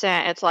comics you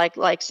sent, it's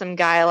like some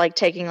guy like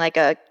taking like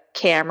a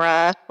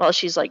camera while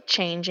she's like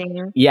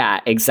changing.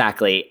 Yeah,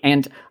 exactly.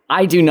 And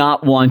I do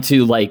not want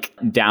to like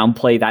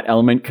downplay that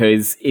element,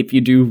 because if you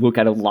do look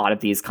at a lot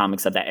of these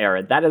comics of that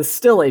era, that is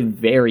still a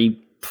very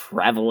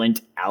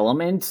prevalent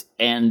element,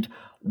 and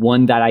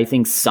one that I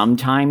think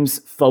sometimes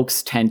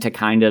folks tend to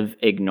kind of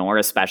ignore,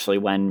 especially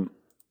when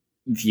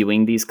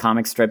viewing these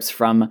comic strips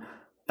from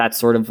that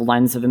sort of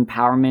lens of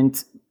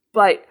empowerment.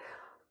 But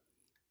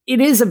it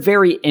is a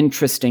very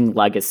interesting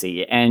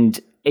legacy, and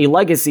a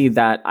legacy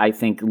that I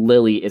think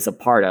Lilli is a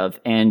part of.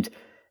 And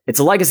it's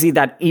a legacy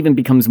that even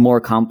becomes more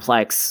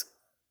complex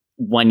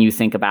when you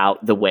think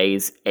about the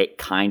ways it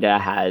kind of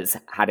has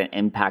had an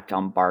impact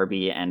on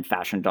Barbie and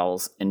fashion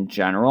dolls in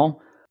general.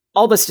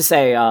 All this to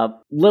say,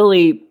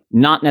 Lilli,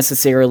 not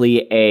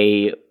necessarily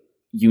a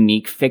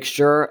unique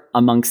fixture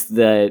amongst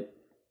the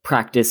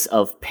practice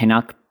of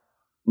pinup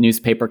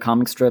newspaper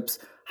comic strips.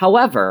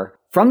 However,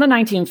 from the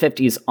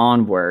 1950s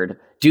onward,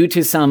 due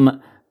to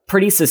some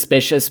pretty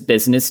suspicious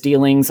business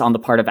dealings on the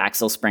part of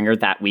Axel Springer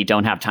that we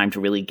don't have time to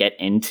really get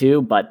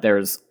into, but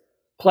there's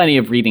plenty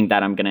of reading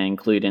that I'm going to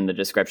include in the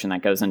description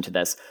that goes into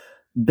this,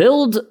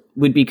 Bild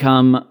would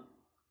become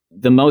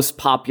the most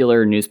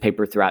popular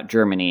newspaper throughout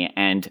Germany,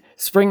 and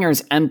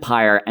Springer's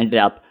empire ended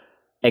up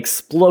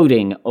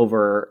exploding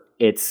over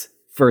its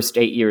first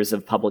 8 years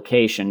of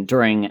publication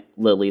during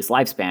Lilli's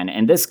lifespan.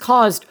 And this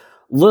caused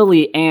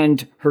Lilli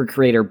and her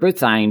creator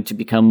Buthine to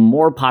become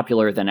more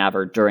popular than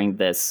ever during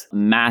this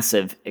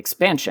massive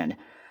expansion.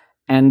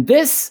 And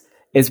this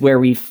is where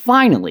we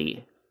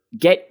finally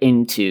get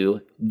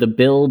into the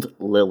Bild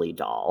Lilli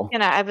doll.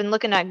 And I've been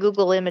looking at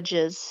Google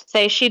Images.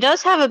 She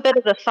does have a bit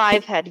of a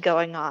 5 head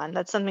going on.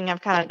 That's something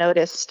I've kind of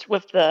noticed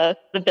with the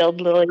Bild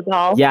Lilli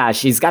doll. Yeah,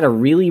 she's got a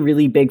really,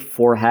 really big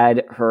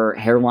forehead. Her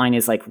hairline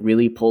is like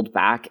really pulled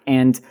back.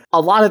 And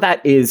a lot of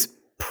that is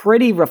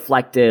pretty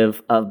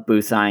reflective of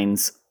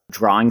Buthine's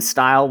drawing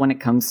style when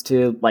it comes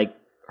to like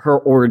her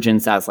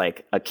origins as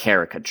like a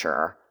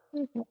caricature.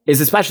 Mm-hmm.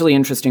 Is especially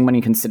interesting when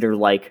you consider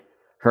like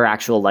her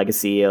actual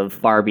legacy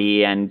of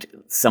Barbie and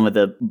some of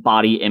the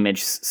body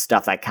image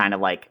stuff that kind of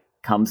like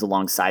comes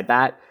alongside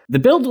that. The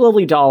Bild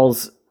Lilli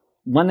dolls,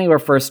 when they were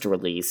first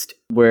released,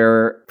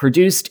 were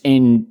produced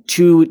in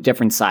 2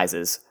 different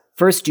sizes.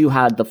 First, you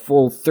had the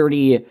full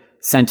 30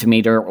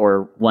 centimeter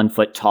or 1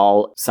 foot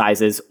tall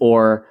sizes,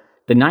 or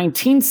the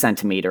 19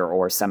 centimeter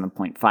or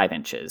 7.5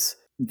 inches.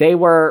 They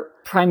were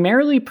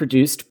primarily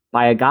produced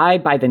by a guy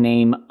by the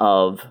name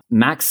of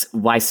Max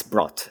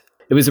Weisbrot.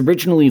 It was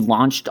originally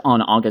launched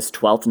on August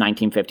 12th,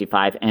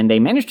 1955, and they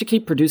managed to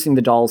keep producing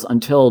the dolls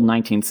until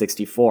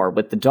 1964,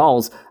 with the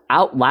dolls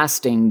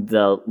outlasting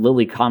the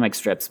Lilli comic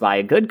strips by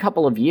a good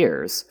couple of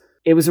years.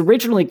 It was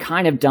originally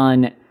kind of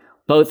done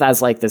both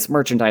as like this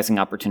merchandising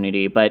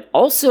opportunity, but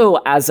also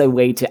as a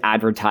way to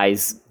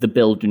advertise the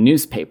Bild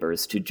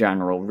newspapers to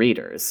general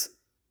readers,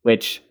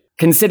 which,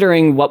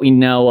 considering what we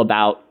know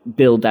about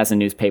Bild as a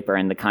newspaper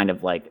and the kind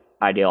of like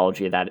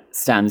ideology that it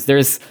stems,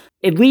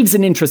 it leaves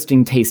an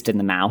interesting taste in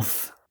the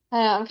mouth.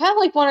 I'm kind of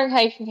like wondering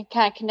how you can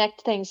kind of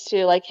connect things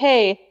to like,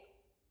 hey,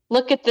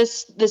 look at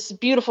this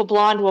beautiful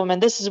blonde woman.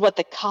 This is what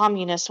the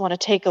communists want to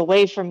take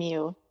away from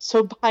you.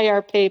 So buy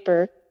our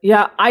paper.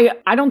 Yeah,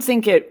 I don't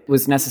think it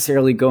was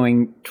necessarily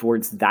going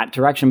towards that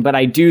direction, but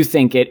I do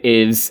think it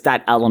is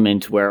that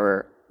element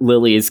where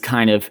Lilli is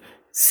kind of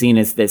seen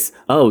as this,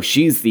 oh,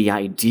 she's the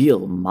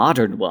ideal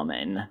modern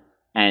woman,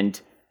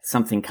 and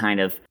something kind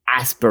of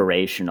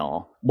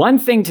aspirational. One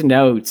thing to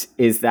note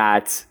is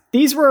that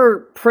these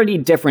were pretty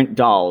different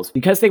dolls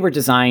because they were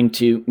designed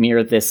to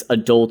mirror this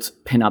adult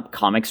pinup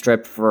comic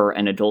strip for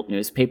an adult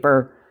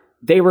newspaper.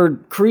 They were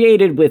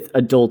created with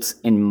adults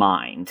in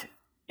mind.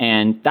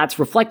 And that's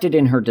reflected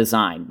in her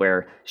design,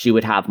 where she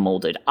would have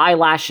molded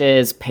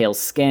eyelashes, pale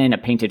skin, a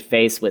painted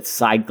face with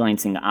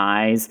side-glancing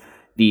eyes,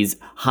 these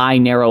high,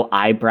 narrow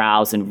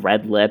eyebrows and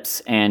red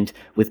lips, and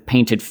with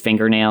painted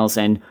fingernails,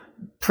 and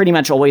pretty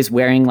much always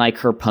wearing like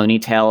her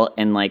ponytail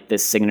and like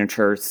this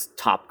signature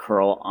top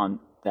curl on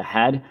the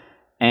head,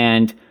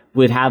 and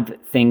would have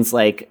things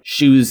like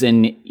shoes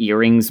and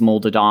earrings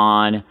molded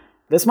on.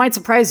 This might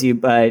surprise you,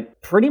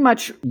 but pretty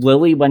much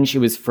Lilli, when she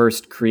was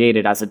first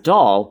created as a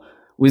doll,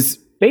 was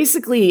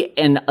basically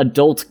an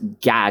adult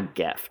gag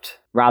gift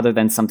rather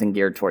than something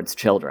geared towards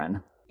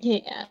children.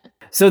 Yeah.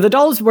 So the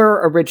dolls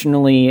were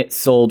originally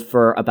sold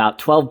for about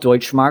 12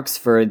 Deutschmarks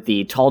for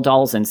the tall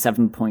dolls and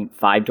 7.5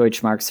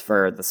 Deutschmarks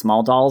for the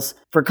small dolls.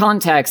 For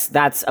context,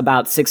 that's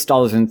about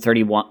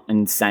 $6.31 in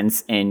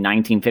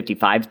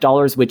 1955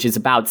 dollars, which is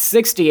about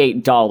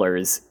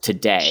 $68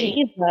 today.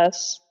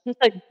 Jesus. It's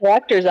like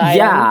collector's item.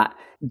 Yeah.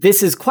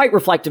 This is quite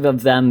reflective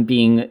of them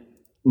being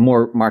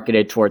more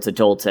marketed towards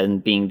adults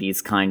and being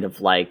these kind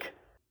of like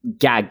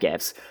gag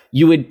gifts.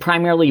 You would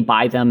primarily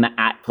buy them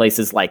at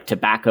places like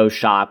tobacco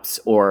shops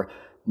or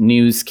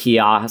news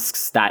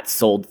kiosks that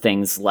sold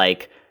things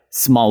like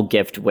small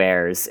gift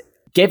wares.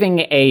 Giving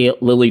a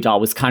Lilli doll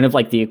was kind of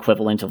like the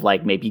equivalent of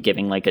like maybe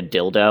giving like a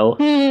dildo.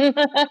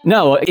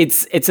 No,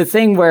 it's a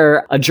thing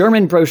where a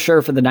German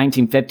brochure for the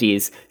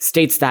 1950s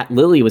states that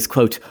Lilli was,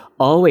 quote,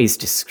 always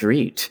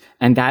discreet,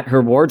 and that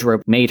her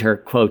wardrobe made her,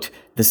 quote,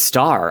 the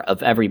star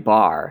of every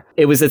bar.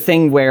 It was a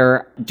thing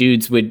where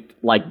dudes would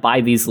like buy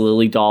these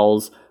Lilli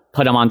dolls,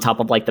 put them on top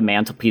of like the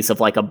mantelpiece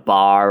of like a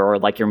bar or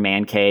like your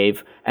man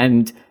cave,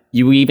 and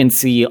you even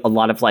see a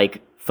lot of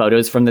like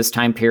photos from this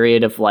time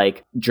period of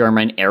like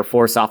German Air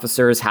Force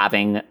officers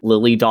having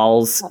Lilli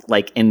dolls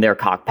like in their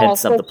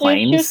cockpits of the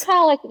planes. She was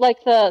kind of like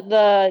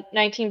the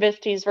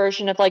 1950s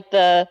version of like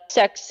the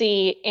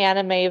sexy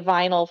anime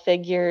vinyl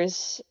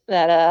figures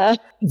that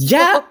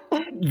Yeah.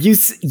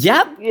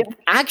 Yeah.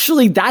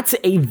 Actually, that's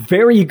a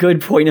very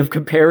good point of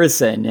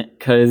comparison,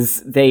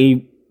 because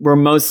they were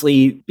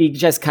mostly be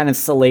just kind of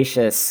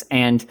salacious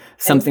and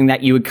something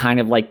that you would kind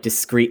of like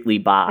discreetly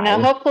buy.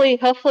 Now,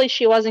 hopefully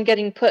she wasn't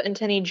getting put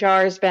into any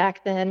jars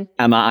back then.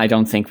 Emma, I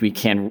don't think we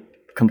can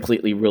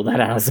completely rule that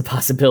out as a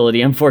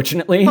possibility,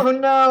 unfortunately. Oh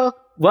no.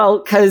 Well,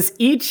 because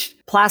each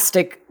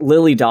plastic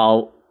Lilli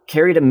doll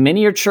carried a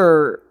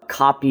miniature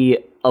copy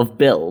of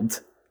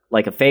Bild,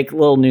 like a fake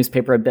little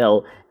newspaper of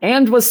Bild,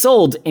 and was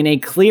sold in a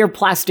clear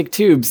plastic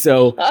tube,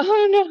 so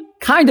Oh no.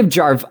 kind of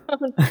jarred.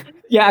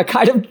 Yeah,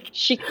 kind of.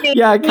 She can't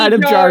Yeah, be kind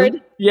of jarred.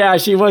 jarred. Yeah,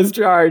 she was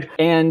jarred.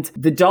 And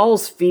the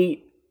doll's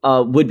feet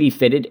would be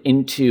fitted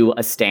into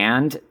a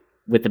stand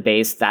with a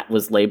base that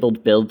was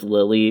labeled Bild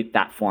Lilli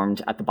that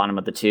formed at the bottom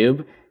of the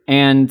tube.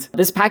 And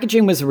this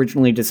packaging was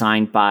originally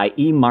designed by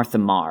E. Martha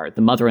Marr,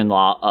 the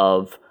mother-in-law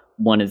of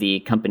one of the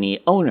company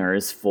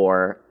owners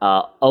for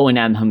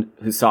O&M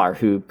Hussar,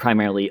 who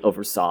primarily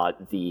oversaw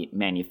the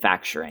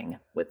manufacturing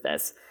with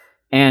this.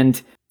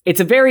 And it's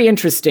a very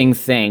interesting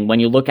thing when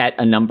you look at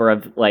a number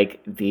of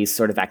like these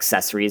sort of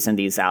accessories and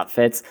these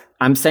outfits.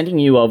 I'm sending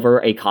you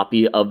over a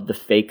copy of the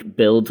fake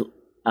Bild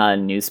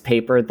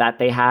newspaper that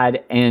they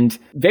had, and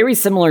very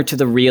similar to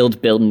the real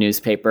Bild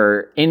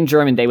newspaper in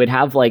German, they would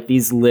have like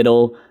these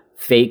little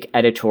fake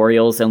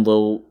editorials and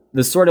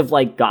the sort of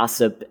like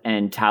gossip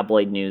and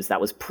tabloid news that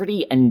was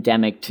pretty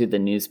endemic to the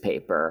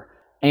newspaper.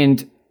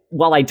 And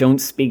while I don't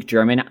speak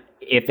German,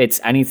 if it's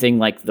anything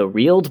like the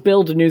real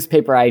Bild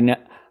newspaper,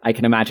 I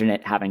can imagine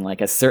it having like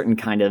a certain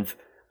kind of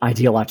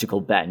ideological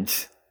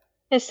bent.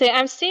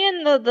 I'm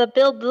seeing the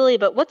Bild Lilli,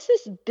 but what's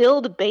this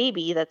Bild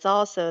baby that's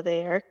also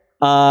there?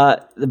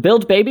 The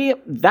Bild baby,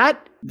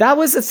 that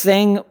was a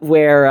thing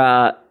where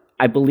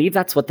I believe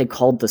that's what they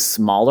called the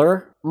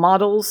smaller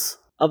models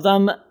of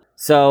them.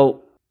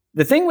 So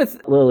the thing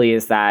with Lilli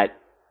is that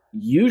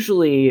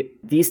usually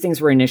these things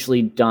were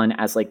initially done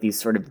as like these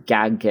sort of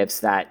gag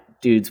gifts that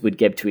dudes would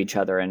give to each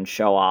other and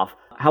show off.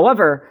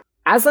 However,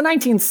 as the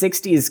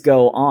 1960s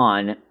go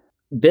on,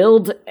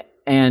 Bild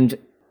and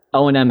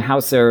O&M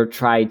Hauser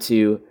tried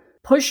to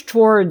push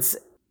towards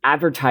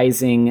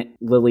advertising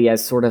Lilli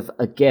as sort of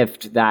a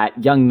gift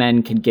that young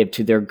men can give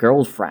to their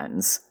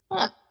girlfriends.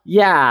 Huh.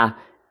 Yeah,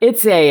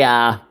 it's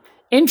a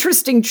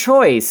interesting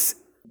choice.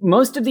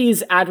 Most of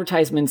these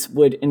advertisements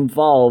would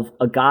involve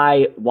a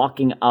guy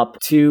walking up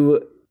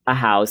to a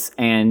house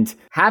and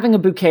having a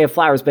bouquet of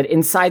flowers, but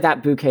inside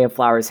that bouquet of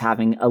flowers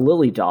having a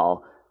Lilli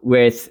doll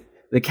with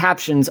the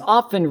captions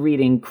often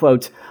reading,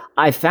 quote,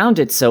 "I found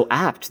it so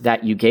apt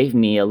that you gave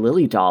me a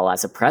Lilli doll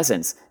as a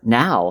present.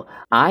 Now,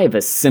 I've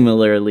a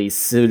similarly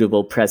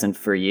suitable present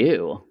for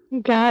you."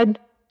 God.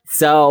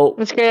 So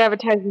That's great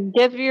advertising.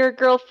 Give your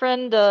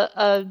girlfriend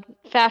a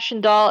fashion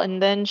doll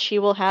and then she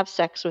will have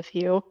sex with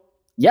you.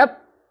 yep.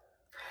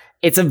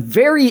 It's a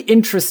very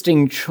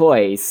interesting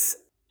choice.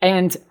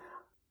 And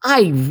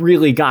I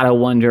really gotta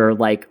wonder,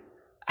 like,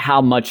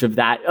 how much of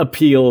that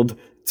appealed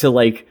to,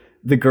 like,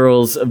 the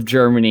girls of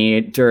Germany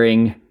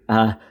during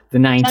the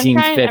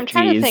 1950s. I'm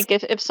trying to think.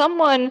 If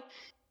someone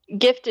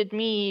gifted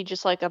me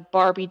just, like, a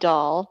Barbie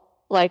doll,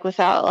 like,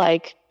 without,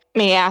 like,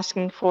 me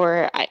asking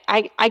for it,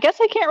 I guess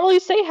I can't really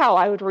say how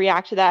I would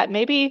react to that.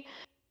 Maybe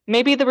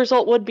the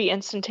result would be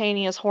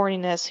instantaneous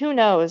horniness. Who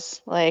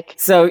knows? Like,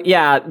 so,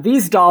 yeah,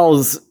 these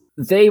dolls,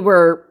 they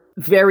were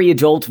very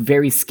adult,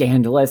 very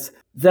scandalous.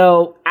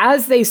 Though,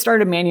 as they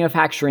started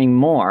manufacturing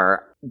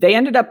more, they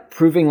ended up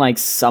proving, like,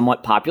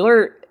 somewhat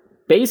popular.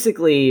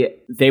 Basically,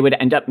 they would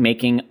end up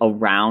making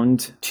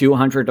around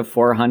 200 to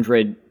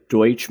 400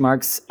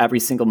 Deutschmarks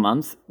every single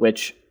month,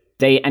 which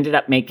they ended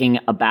up making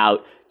about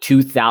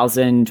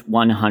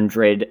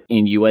 2,100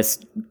 in US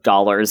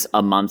dollars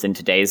a month in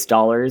today's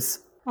dollars.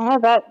 oh,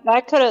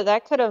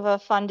 that could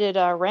have funded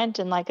rent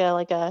in like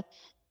a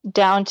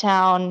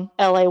downtown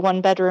LA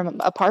 1-bedroom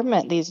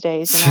apartment these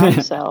days. You know?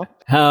 So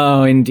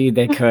Oh, indeed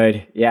they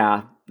could.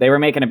 Yeah. They were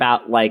making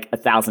about like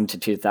 1,000 to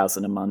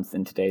 2,000 a month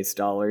in today's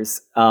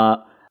dollars.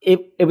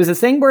 It was a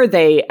thing where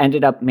they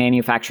ended up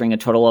manufacturing a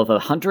total of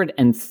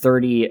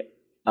 130.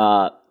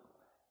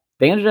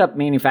 They ended up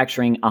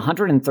manufacturing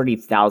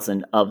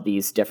 130,000 of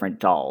these different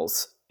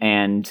dolls.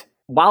 And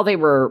while they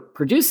were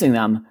producing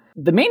them,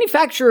 the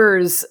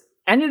manufacturers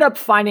ended up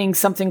finding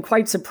something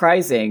quite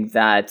surprising,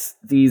 that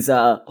these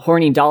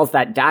horny dolls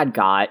that Dad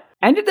got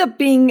ended up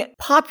being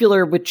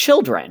popular with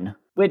children,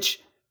 which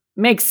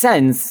makes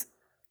sense.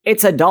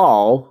 It's a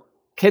doll.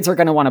 Kids are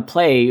going to want to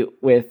play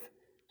with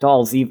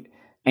dolls.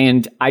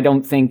 And I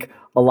don't think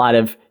a lot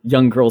of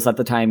young girls at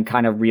the time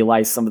kind of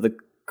realized some of the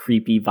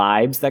creepy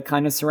vibes that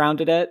kind of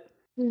surrounded it.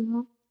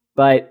 mm-hmm.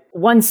 But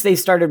once they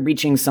started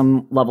reaching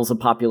some levels of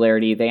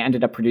popularity, they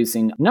ended up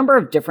producing a number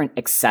of different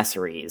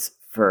accessories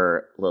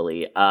for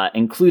Lilli,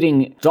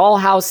 including doll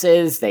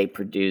houses. They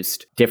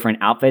produced different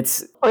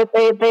outfits. Wait,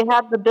 they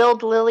had the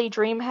Bild Lilli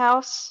Dream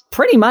House?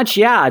 Pretty much,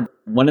 yeah.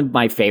 One of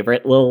my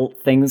favorite little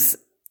things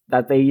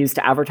that they used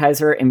to advertise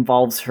her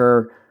involves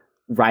her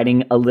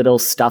riding a little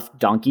stuffed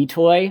donkey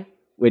toy,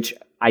 which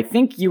I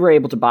think you were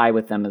able to buy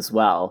with them as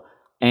well.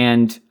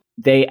 And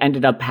they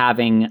ended up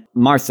having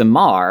Martha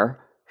Marr,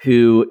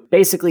 who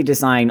basically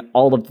designed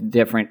all of the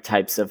different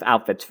types of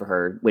outfits for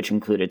her, which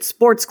included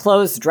sports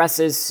clothes,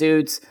 dresses,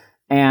 suits,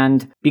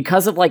 And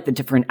because of like the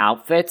different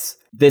outfits,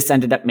 this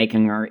ended up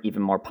making her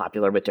even more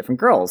popular with different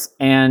girls.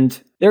 And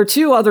there are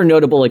two other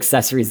notable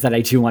accessories that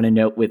I do want to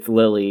note with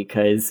Lilli,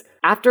 because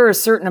after a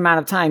certain amount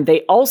of time,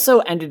 they also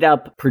ended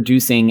up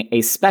producing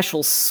a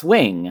special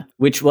swing,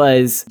 which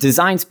was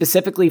designed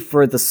specifically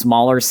for the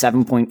smaller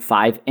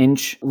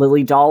 7.5-inch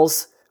Lilli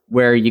dolls,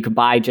 where you could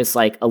buy just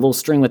like a little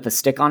string with a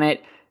stick on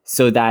it,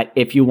 so that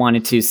if you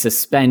wanted to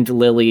suspend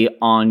Lilli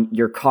on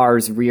your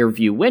car's rear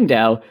view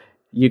window,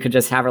 you could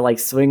just have her like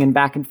swinging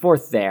back and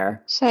forth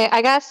there.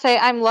 I gotta say,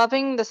 I'm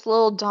loving this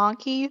little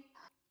donkey.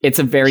 It's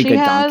a very good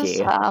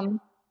donkey.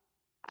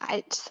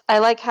 I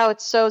like how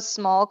it's so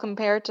small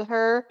compared to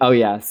her. Oh,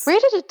 yes. Where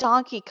did a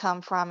donkey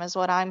come from is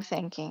what I'm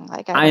thinking.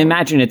 Like I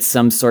imagine it's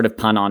some sort of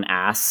pun on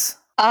ass.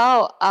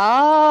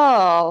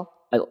 Oh.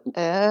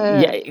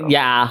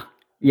 Yeah.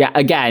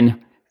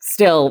 Again,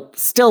 still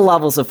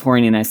levels of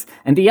horniness.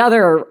 And the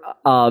other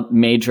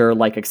major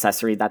like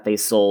accessory that they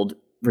sold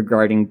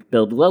regarding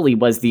Bild Lilli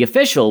was the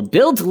official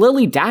Bild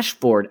Lilli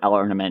dashboard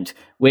ornament,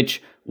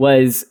 which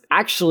was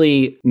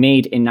actually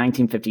made in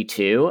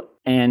 1952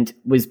 and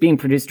was being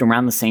produced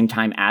around the same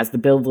time as the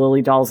Bild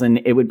Lilli dolls.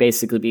 And it would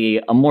basically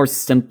be a more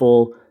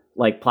simple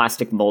like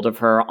plastic mold of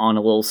her on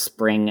a little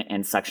spring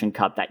and suction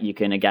cup that you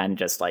can, again,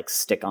 just like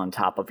stick on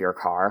top of your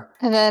car.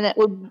 And then it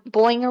would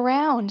boing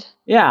around.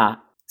 Yeah.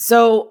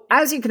 So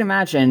as you can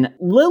imagine,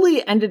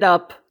 Lilli ended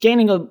up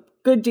gaining a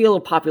good deal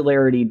of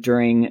popularity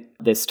during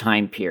this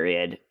time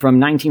period.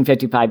 From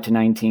 1955 to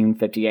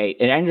 1958,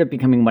 it ended up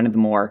becoming one of the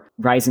more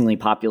risingly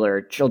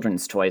popular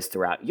children's toys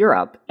throughout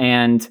Europe.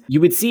 And you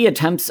would see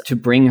attempts to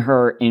bring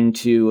her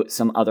into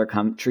some other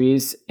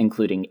countries,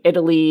 including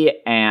Italy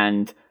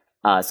and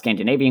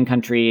Scandinavian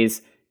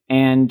countries.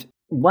 And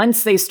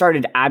once they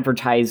started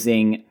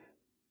advertising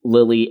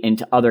Lilli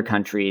into other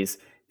countries,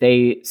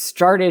 they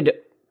started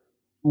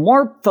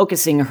more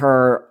focusing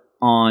her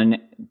on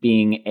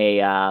being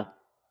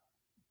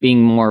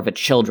more of a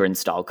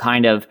children's doll,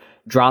 kind of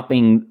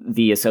dropping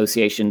the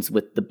associations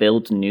with the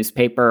Bild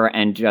newspaper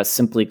and just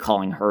simply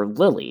calling her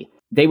Lilli.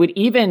 They would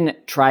even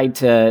try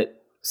to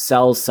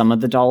sell some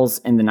of the dolls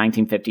in the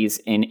 1950s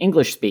in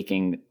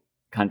English-speaking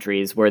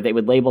countries, where they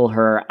would label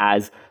her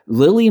as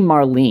Lilli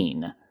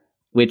Marlene,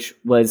 which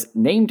was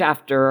named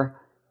after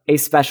a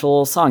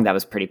special song that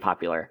was pretty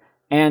popular.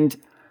 And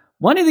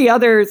one of the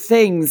other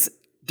things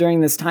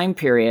during this time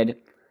period,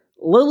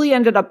 Lilli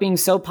ended up being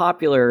so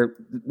popular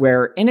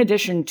where, in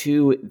addition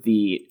to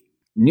the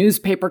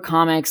newspaper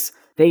comics,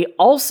 they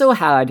also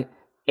had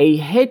a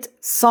hit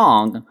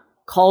song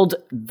called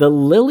The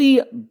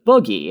Lilli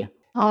Boogie.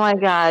 Oh my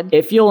God.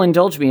 If you'll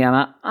indulge me,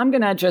 Emma, I'm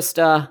gonna just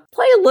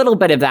play a little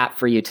bit of that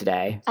for you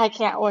today. I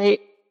can't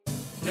wait.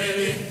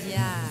 Lilli,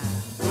 ja,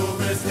 du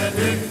bist der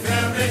Typ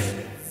für mich.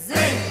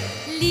 Sing!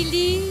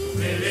 Lilli,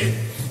 Lilli,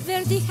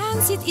 wer dich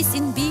ansieht, ist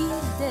in Bilde.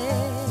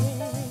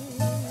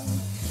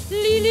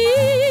 Lilli,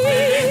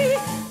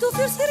 du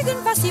fühlst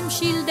irgendwas im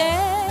Schilde.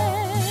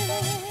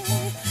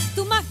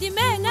 Du machst die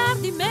Männer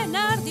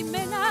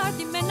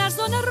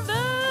so nervös.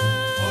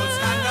 Und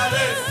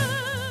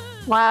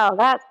skandalös. Wow,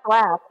 that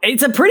slaps.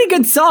 It's a pretty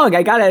good song,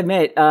 I gotta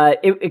admit.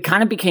 It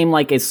kind of became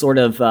like a sort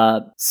of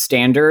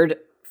standard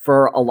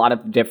for a lot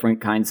of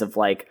different kinds of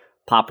like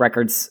pop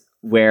records,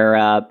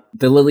 where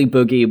the Lilli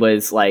Boogie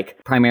was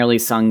like primarily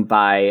sung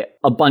by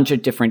a bunch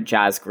of different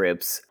jazz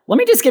groups. Let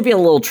me just give you a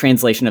little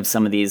translation of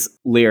some of these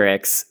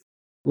lyrics.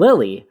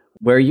 Lilli,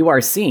 where you are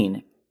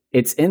seen,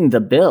 it's in the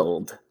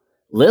Bild.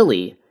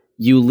 Lilli,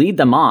 you lead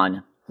them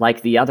on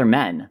like the other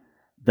men.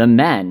 The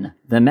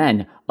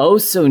men, oh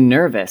so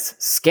nervous,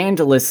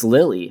 scandalous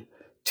Lilli,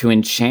 to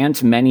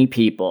enchant many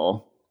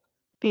people.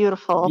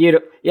 Beautiful.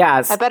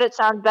 Yes. I bet it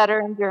sounds better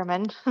in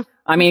German.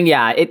 I mean,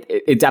 yeah,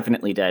 it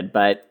definitely did,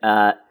 but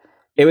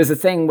it was a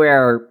thing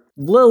where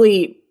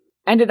Lilli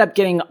ended up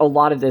getting a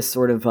lot of this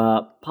sort of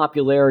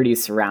popularity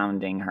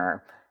surrounding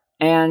her.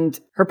 And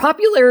her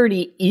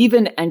popularity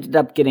even ended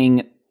up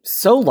getting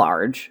so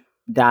large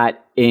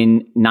that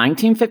in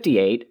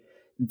 1958,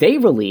 they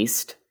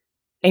released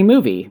a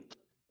movie.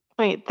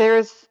 Wait,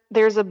 there's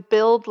a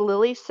Bild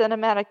Lilli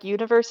cinematic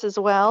universe as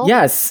well?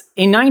 Yes.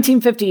 In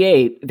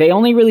 1958, they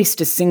only released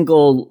a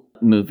single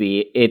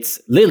movie. It's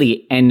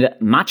Lilli and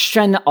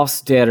Mädchen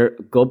aus der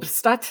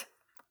Großstadt.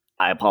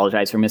 I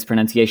apologize for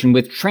mispronunciation,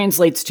 which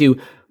translates to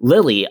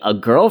Lilli, a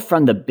girl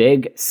from the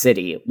big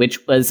city,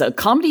 which was a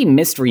comedy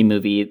mystery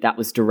movie that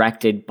was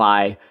directed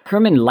by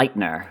Hermann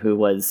Leitner, who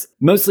was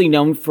mostly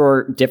known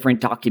for different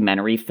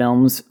documentary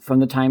films from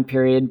the time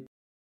period.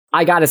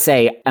 I gotta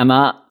say,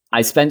 Emma,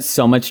 I spent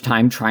so much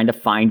time trying to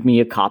find me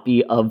a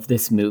copy of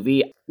this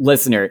movie.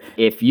 Listener,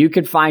 if you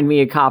could find me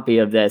a copy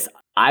of this,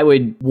 I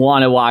would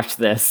want to watch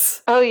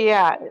this. Oh,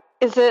 yeah.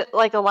 Is it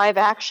like a live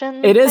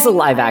action? It is a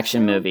live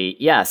action movie,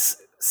 yes.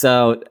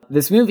 So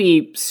this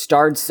movie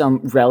starred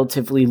some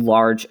relatively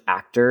large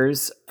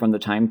actors from the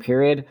time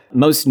period,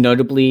 most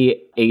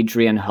notably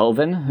Adrian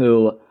Hoven,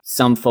 who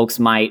some folks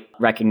might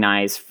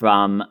recognize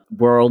from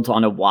World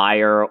on a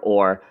Wire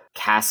or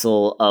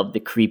Castle of the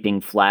Creeping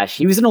Flesh.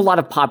 He was in a lot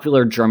of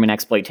popular German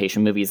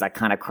exploitation movies that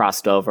kind of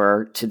crossed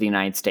over to the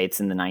United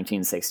States in the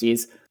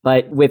 1960s.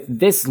 But with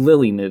this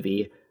Lilli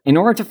movie, in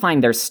order to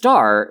find their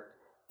star,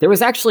 there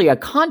was actually a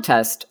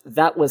contest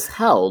that was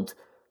held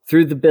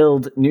through the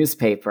Bild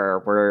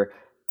newspaper where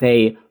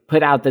they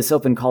put out this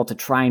open call to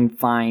try and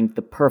find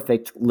the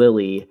perfect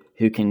Lilli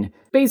who can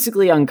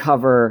basically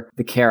uncover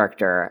the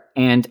character.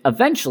 And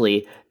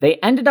eventually, they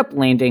ended up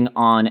landing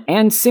on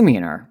Anne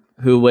Simioner,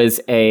 who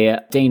was a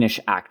Danish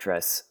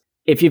actress.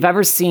 If you've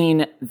ever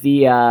seen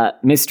the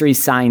Mystery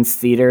Science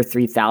Theater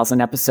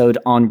 3000 episode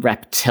on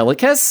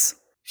Reptilicus,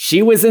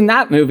 she was in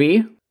that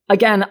movie.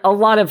 Again, a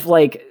lot of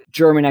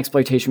German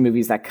exploitation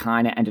movies that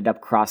kind of ended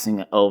up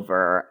crossing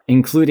over,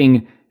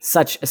 including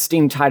such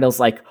esteemed titles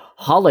like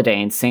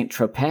Holiday in Saint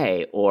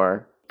Tropez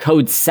or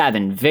Code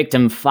 7,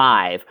 Victim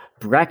 5,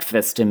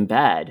 Breakfast in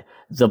Bed,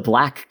 The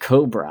Black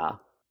Cobra.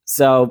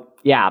 So,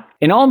 yeah,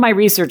 in all my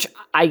research,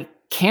 I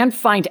can't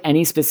find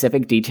any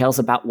specific details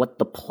about what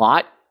the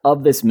plot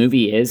of this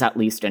movie is, at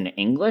least in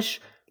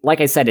English.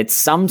 Like I said, it's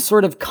some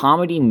sort of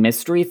comedy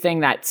mystery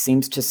thing that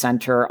seems to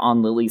center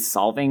on Lilli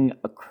solving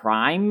a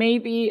crime,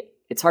 maybe?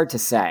 It's hard to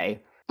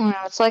say.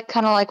 It's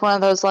kind of like one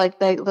of those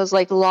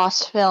those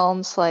lost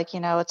films.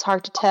 It's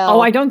hard to tell.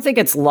 Oh, I don't think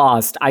it's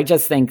lost. I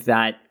just think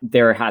that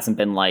there hasn't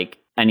been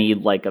any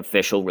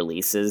official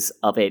releases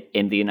of it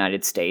in the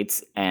United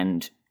States,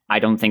 and I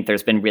don't think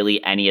there's been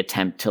really any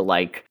attempt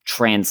to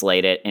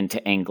translate it into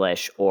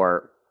English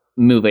or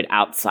move it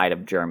outside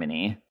of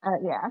Germany.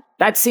 Yeah.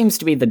 That seems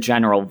to be the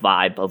general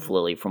vibe of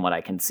Lilli from what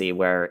I can see,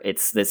 where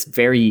it's this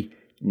very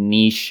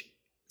niche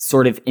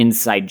sort of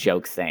inside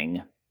joke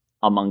thing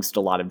amongst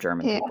a lot of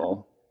German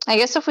people. I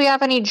guess if we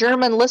have any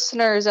German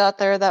listeners out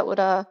there that would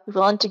be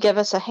willing to give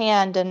us a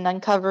hand in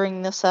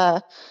uncovering this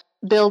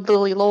Bild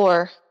Lilli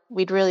lore,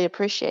 we'd really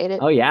appreciate it.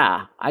 Oh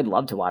yeah, I'd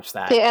love to watch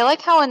that. I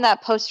like how in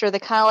that poster the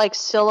kind of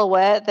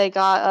silhouette they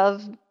got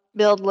of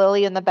Bild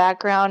Lilli in the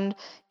background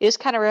is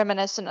kind of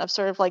reminiscent of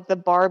sort of the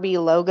Barbie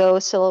logo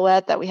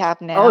silhouette that we have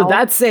now. Oh,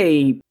 that's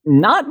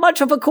not much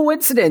of a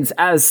coincidence,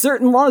 as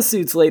certain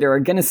lawsuits later are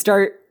going to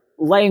start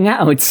laying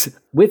out.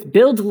 With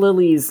Bild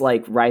Lilli's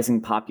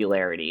rising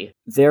popularity,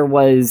 there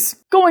was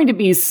going to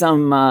be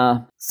some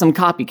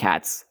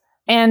copycats.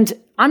 And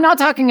I'm not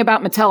talking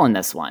about Mattel in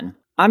this one.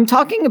 I'm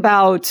talking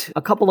about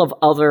a couple of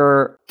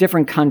other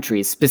different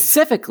countries,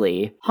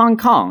 specifically Hong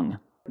Kong.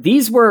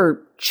 These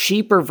were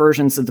cheaper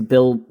versions of the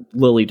Bild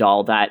Lilli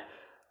doll that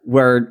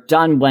were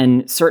done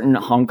when certain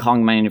Hong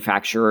Kong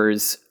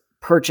manufacturers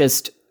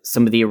purchased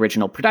some of the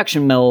original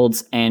production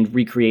molds and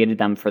recreated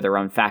them for their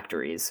own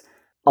factories.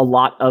 A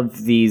lot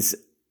of these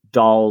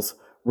dolls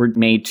were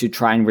made to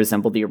try and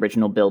resemble the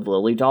original Bild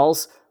Lilli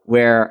dolls,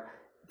 where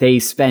they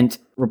spent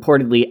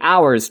reportedly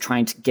hours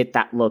trying to get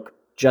that look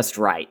just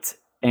right.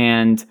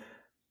 And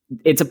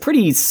it's a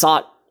pretty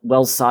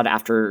well sought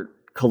after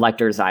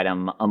collector's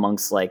item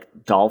amongst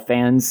doll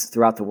fans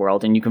throughout the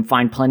world. And you can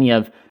find plenty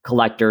of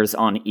collectors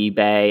on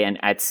eBay and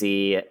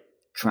Etsy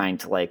trying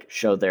to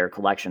show their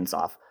collections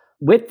off.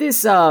 With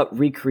this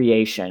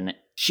recreation,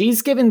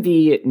 she's given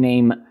the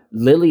name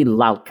Lilli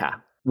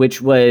Lalka,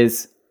 which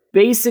was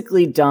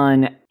basically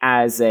done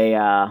as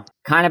a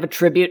kind of a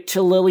tribute to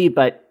Lilli,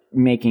 but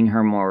making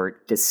her more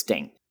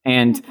distinct.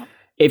 And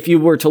if you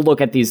were to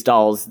look at these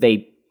dolls,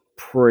 they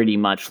pretty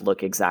much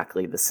look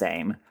exactly the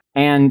same.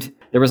 And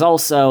there was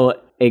also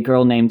a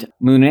girl named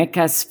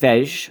Muñeca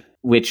Sfej,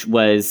 which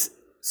was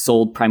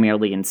sold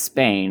primarily in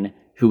Spain,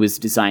 who was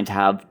designed to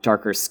have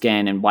darker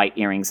skin and white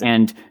earrings,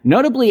 and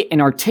notably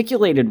an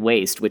articulated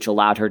waist, which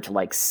allowed her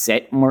to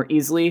sit more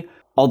easily.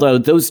 Although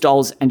those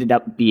dolls ended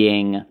up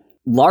being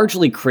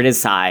largely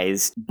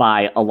criticized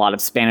by a lot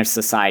of Spanish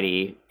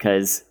society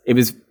because it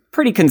was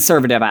pretty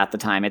conservative at the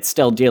time. It's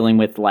still dealing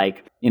with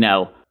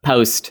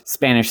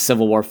post-Spanish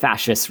Civil War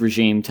fascist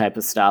regime type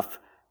of stuff.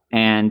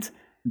 And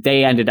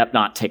they ended up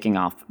not taking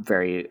off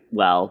very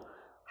well.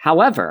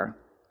 However,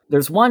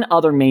 there's one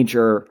other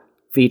major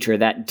feature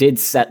that did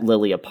set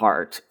Lilli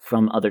apart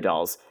from other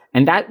dolls,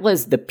 and that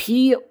was the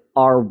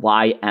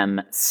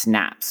PRYM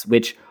snaps,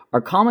 which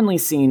are commonly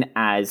seen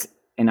as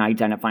an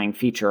identifying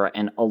feature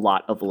in a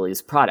lot of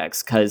Lilli's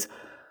products, because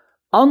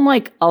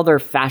unlike other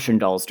fashion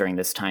dolls during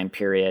this time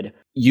period,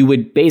 you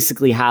would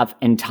basically have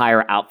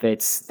entire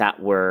outfits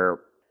that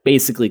were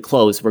basically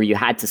clothes where you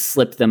had to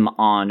slip them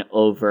on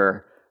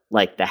over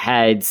the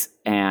heads,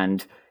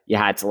 and you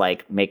had to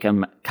make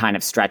them kind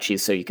of stretchy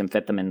so you can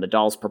fit them in the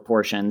doll's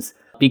proportions.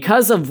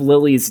 Because of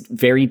Lilli's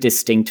very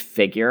distinct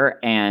figure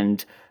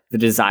and the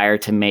desire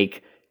to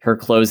make her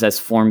clothes as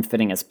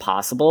form-fitting as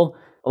possible,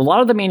 a lot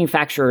of the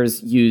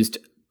manufacturers used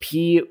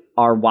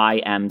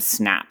PRYM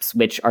snaps,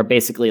 which are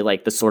basically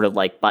the sort of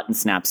button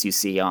snaps you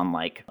see on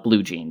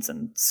blue jeans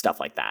and stuff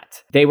like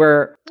that. They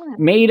were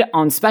made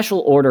on special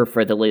order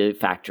for the Lilli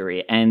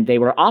factory, and they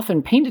were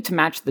often painted to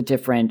match the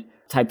different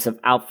types of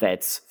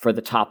outfits for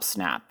the top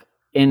snap.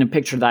 In a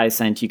picture that I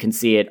sent, you can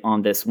see it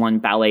on this one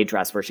ballet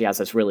dress where she has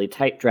this really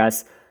tight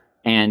dress,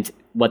 and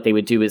what they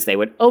would do is they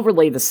would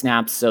overlay the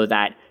snaps so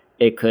that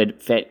it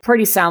could fit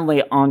pretty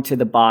soundly onto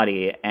the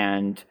body.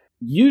 And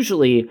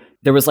usually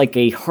there was like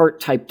a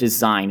heart-type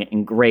design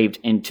engraved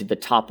into the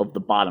top of the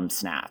bottom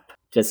snap,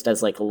 just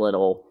as like a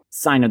little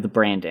sign of the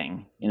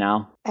branding, you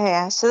know?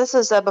 Yeah, so this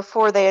is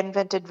before they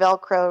invented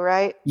Velcro,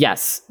 right?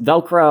 Yes,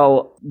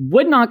 Velcro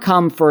would not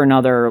come for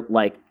another,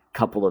 like,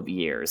 couple of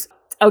years.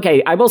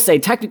 Okay, I will say,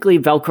 technically,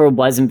 Velcro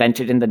was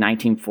invented in the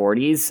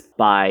 1940s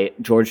by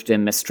George de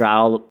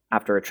Mestral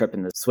after a trip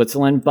in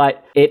Switzerland,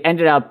 but it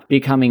ended up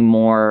becoming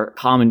more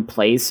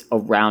commonplace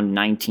around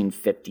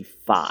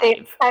 1955.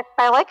 See,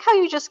 I like how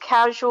you just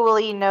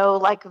casually know,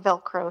 like,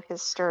 Velcro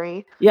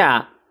history.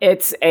 Yeah,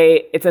 it's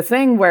a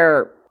thing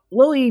where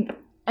Lilli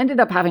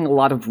ended up having a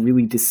lot of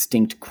really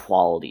distinct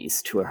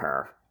qualities to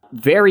her.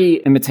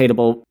 Very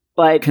imitatable,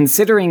 but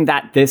considering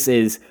that this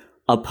is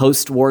a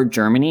post-war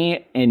Germany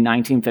in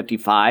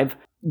 1955,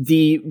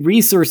 the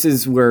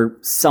resources were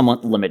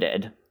somewhat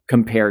limited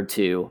compared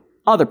to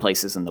other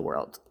places in the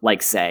world,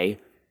 like, say,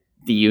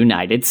 the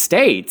United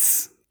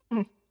States.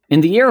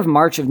 In the year of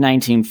March of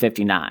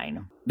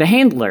 1959, the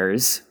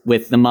Handlers,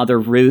 with the mother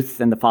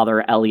Ruth and the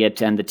father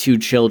Elliot and the two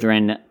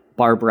children,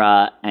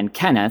 Barbara and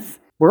Kenneth,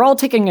 were all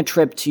taking a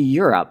trip to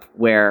Europe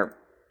where,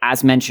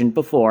 as mentioned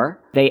before,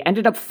 they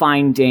ended up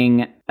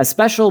finding a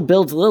special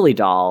Bild Lilli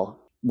doll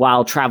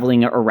while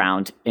traveling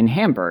around in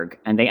Hamburg,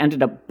 and they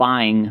ended up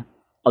buying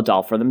a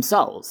doll for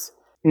themselves.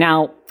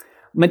 Now,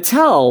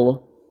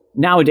 Mattel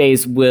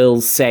nowadays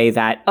will say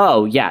that,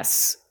 oh,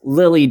 yes,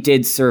 Lilli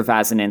did serve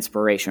as an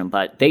inspiration,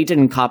 but they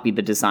didn't copy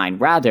the design.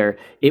 Rather,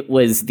 it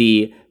was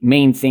the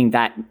main thing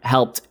that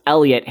helped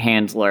Elliot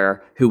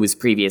Handler, who was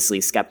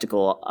previously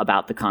skeptical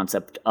about the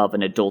concept of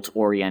an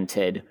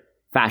adult-oriented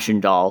fashion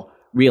doll,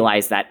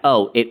 realize that,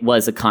 oh, it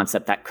was a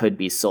concept that could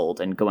be sold,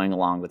 and going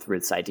along with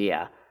Ruth's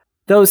idea.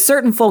 Though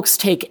certain folks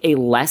take a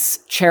less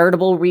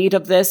charitable read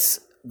of this,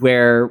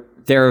 where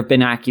there have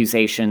been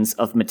accusations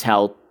of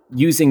Mattel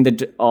using the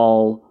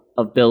doll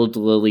of Bild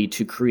Lilli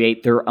to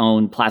create their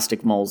own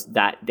plastic molds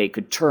that they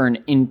could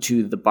turn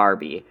into the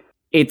Barbie.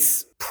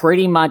 It's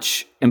pretty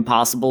much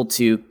impossible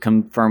to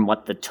confirm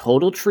what the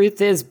total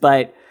truth is,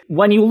 but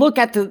when you look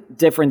at the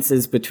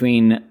differences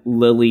between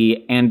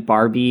Lilli and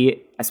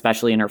Barbie,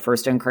 especially in her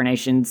first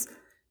incarnations,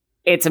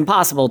 it's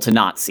impossible to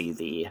not see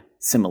the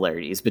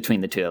similarities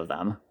between the two of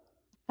them.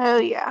 Oh,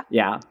 yeah.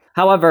 Yeah.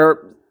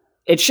 However,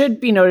 it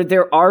should be noted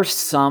there are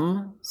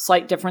some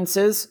slight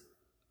differences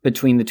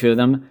between the two of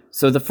them.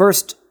 So the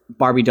first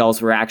Barbie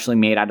dolls were actually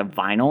made out of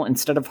vinyl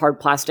instead of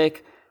hard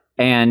plastic,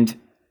 and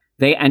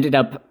they ended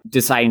up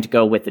deciding to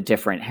go with a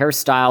different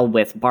hairstyle,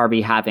 with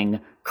Barbie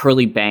having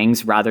curly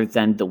bangs rather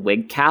than the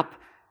wig cap.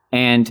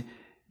 And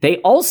they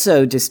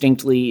also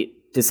distinctly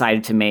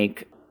decided to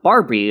make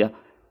Barbie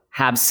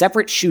have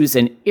separate shoes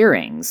and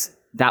earrings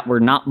that were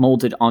not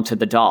molded onto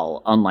the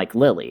doll, unlike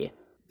Lilli.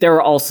 There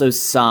are also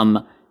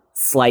some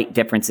slight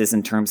differences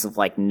in terms of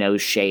like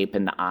nose shape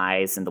and the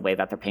eyes and the way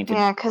that they're painted.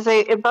 Yeah, because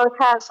it both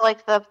has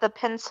like the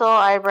pencil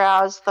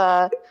eyebrows,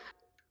 the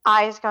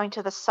eyes going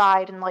to the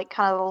side, and like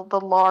kind of the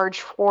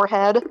large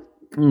forehead.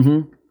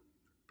 Mm-hmm.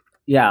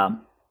 Yeah.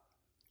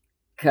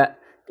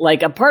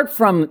 Like, apart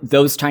from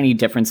those tiny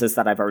differences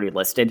that I've already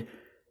listed,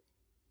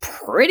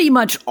 pretty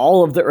much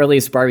all of the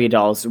earliest Barbie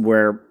dolls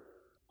were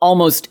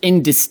almost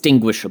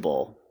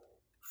indistinguishable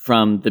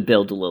from the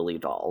Bild Lilli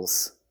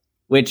dolls,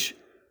 which,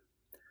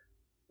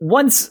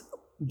 once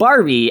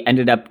Barbie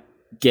ended up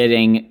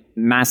getting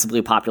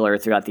massively popular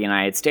throughout the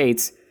United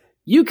States,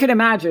 you could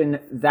imagine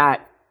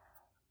that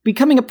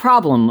becoming a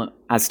problem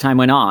as time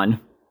went on.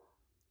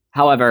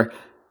 However,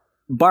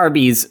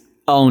 Barbie's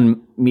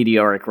own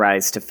meteoric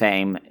rise to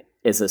fame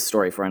is a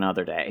story for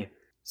another day.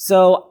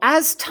 So,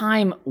 as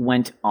time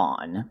went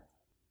on,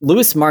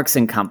 Louis Marx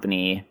and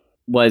Company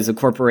was a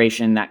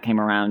corporation that came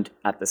around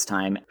at this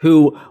time,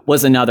 who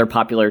was another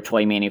popular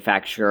toy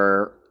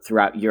manufacturer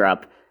throughout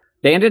Europe.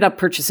 They ended up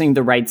purchasing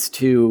the rights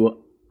to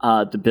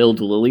the Bild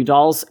Lilli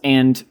dolls,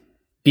 and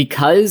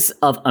because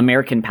of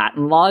American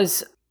patent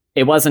laws,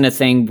 it wasn't a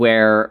thing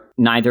where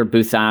neither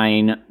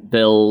Bouthine,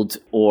 Bild,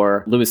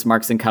 or Louis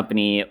Marx and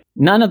Company,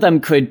 none of them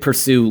could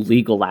pursue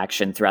legal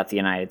action throughout the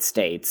United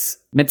States.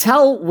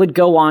 Mattel would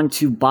go on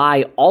to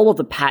buy all of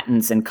the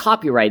patents and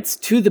copyrights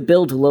to the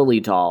Bild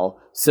Lilli doll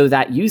so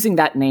that using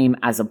that name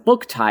as a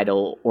book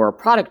title or a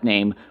product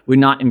name would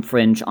not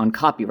infringe on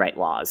copyright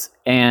laws.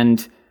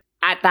 And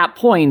at that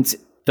point,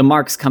 the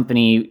Marx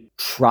Company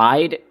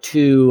tried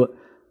to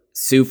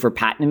sue for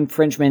patent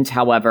infringement.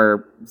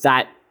 However,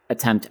 that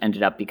attempt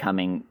ended up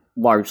becoming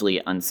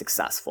largely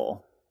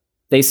unsuccessful.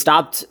 They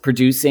stopped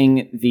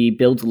producing the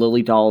Bild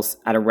Lilli dolls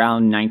at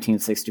around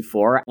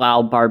 1964,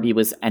 while Barbie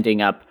was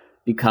ending up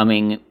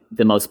becoming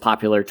the most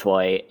popular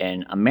toy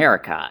in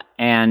America.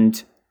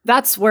 And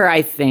that's where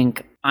I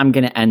think I'm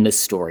going to end the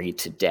story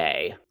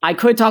today. I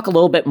could talk a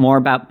little bit more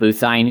about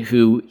Bouthine,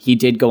 who he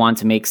did go on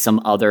to make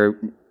some other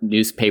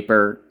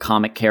newspaper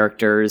comic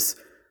characters,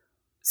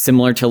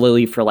 similar to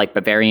Lilli for like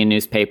Bavarian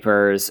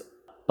newspapers,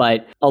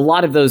 but a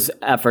lot of those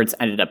efforts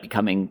ended up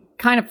becoming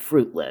kind of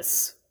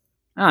fruitless.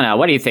 I don't know.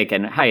 What are you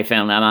thinking? How you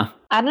feeling, Emma?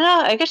 I don't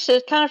know. I guess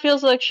it kind of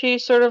feels like she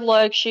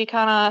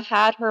kind of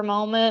had her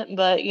moment,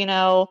 but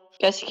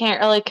guess you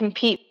can't really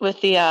compete with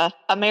the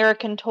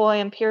American toy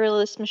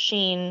imperialist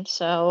machine.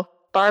 So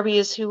Barbie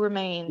is who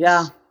remains.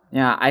 Yeah.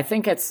 I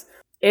think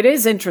it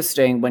is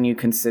interesting when you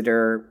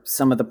consider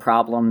some of the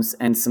problems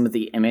and some of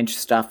the image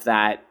stuff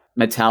that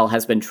Mattel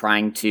has been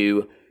trying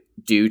to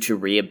do to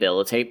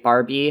rehabilitate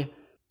Barbie.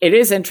 It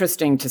is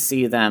interesting to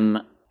see them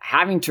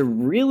having to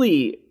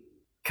really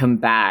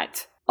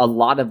combat a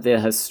lot of the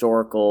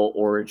historical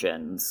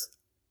origins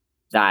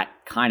that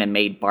kind of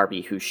made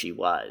Barbie who she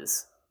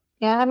was.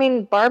 Yeah, I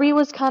mean, Barbie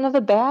was kind of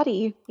a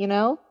baddie,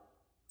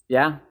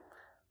 Yeah.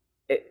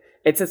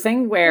 It's a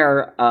thing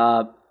where,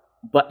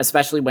 but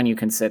especially when you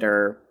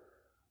consider,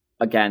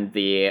 again,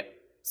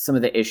 some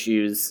of the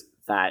issues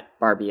that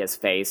Barbie has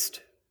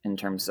faced in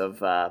terms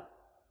of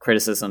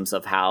criticisms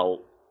of how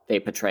they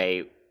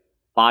portray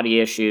body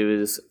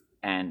issues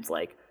and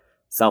like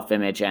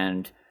self-image,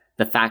 and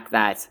the fact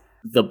that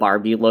the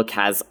Barbie look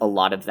has a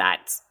lot of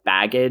that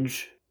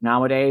baggage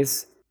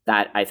nowadays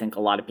that I think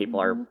a lot of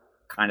people are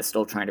kind of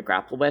still trying to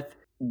grapple with.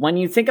 When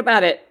you think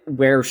about it,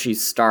 where she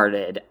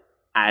started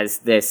as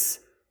this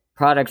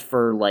product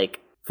for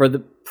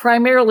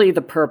primarily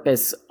the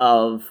purpose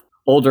of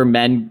older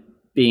men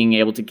being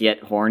able to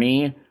get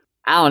horny,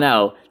 I don't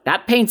know,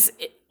 that paints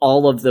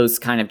all of those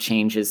kind of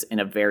changes in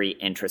a very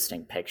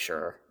interesting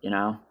picture,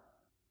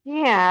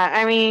 Yeah,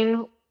 I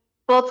mean,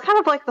 well, it's kind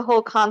of like the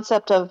whole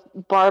concept of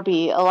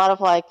Barbie, a lot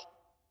of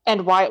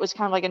and why it was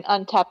kind of like an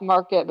untapped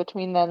market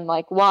between then,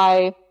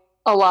 why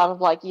a lot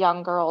of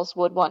young girls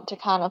would want to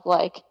kind of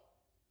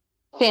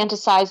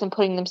fantasize and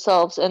putting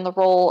themselves in the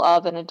role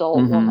of an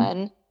adult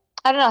woman.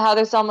 I don't know how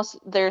there's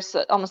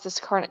almost this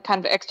current kind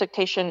of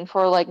expectation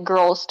for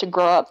girls to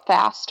grow up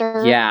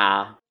faster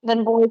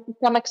than boys to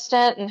some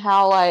extent, and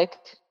how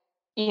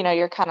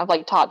you're kind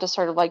of taught to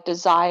sort of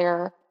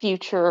desire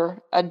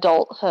future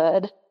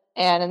adulthood.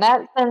 And in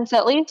that sense,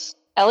 at least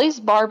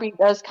Barbie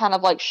does kind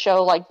of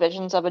show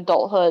visions of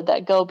adulthood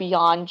that go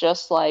beyond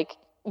just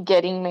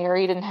getting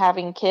married and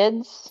having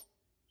kids.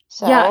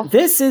 So yeah,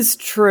 this is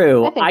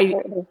true. I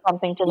think there's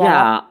something to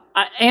that.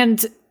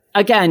 And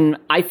again,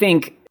 I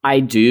think I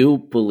do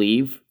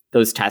believe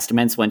those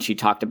testaments when she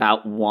talked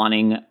about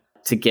wanting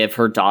to give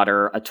her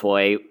daughter a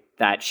toy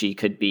that she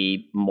could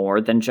be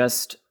more than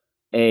just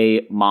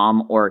a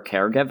mom or a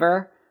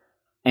caregiver.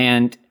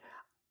 And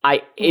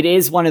it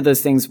is one of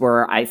those things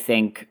where I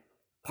think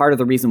part of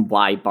the reason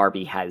why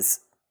Barbie has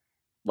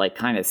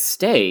kind of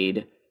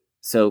stayed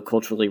so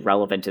culturally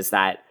relevant is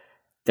that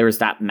there's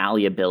that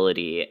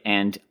malleability.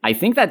 And I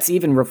think that's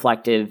even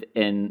reflective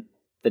in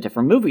the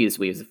different movies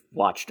we've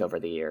watched over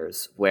the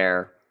years,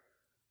 where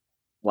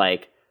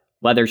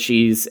whether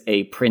she's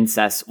a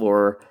princess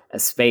or a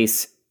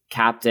space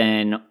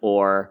captain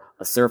or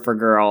a surfer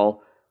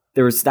girl,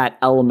 there's that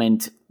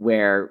element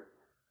where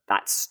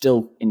that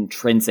still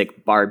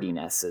intrinsic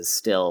Barbiness is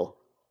still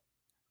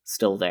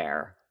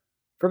there.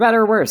 For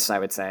better or worse, I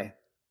would say.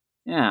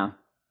 Yeah.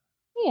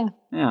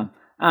 Yeah.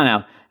 I don't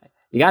know.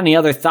 You got any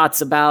other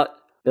thoughts about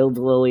Bild,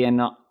 Lilli,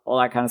 and all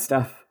that kind of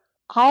stuff?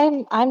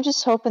 I'm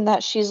just hoping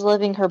that she's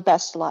living her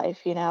best life,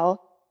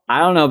 I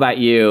don't know about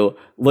you.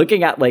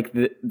 Looking at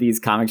these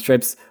comic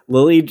strips,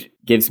 Lilli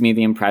gives me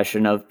the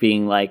impression of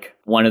being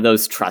one of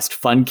those trust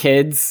fund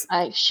kids.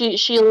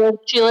 She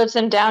lives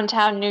in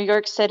downtown New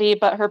York City,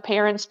 but her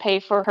parents pay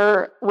for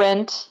her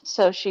rent,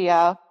 so she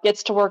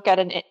gets to work as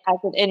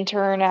an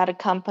intern at a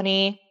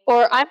company.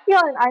 Or I'm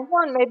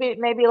feeling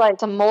maybe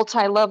some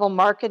multi-level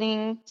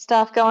marketing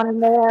stuff going in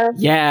there.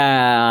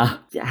 Yeah.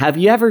 Have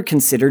you ever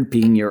considered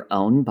being your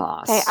own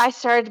boss? Hey, I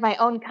started my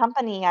own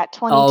company at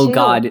 22. Oh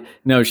God,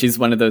 no, she's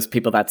one of those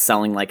people that's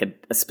selling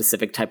a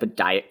specific type of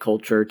diet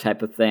culture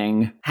type of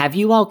thing. Have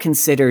you all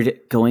considered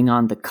going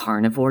on the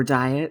carnivore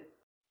diet?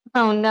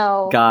 Oh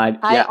no. God,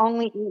 I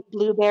only eat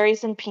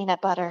blueberries and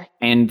peanut butter.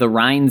 And the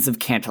rinds of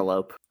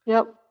cantaloupe.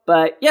 Yep.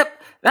 But,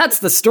 that's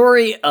the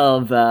story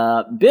of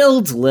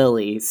Bild,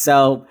 Lilli.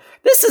 So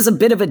this is a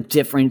bit of a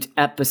different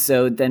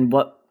episode than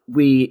what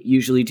we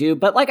usually do.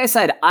 But like I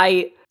said,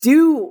 I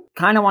do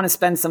kind of want to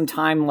spend some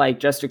time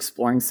just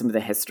exploring some of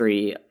the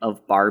history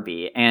of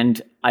Barbie.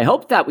 And I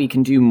hope that we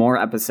can do more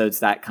episodes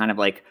that kind of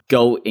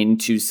go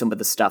into some of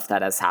the stuff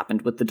that has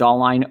happened with the doll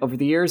line over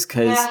the years.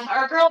 Yeah,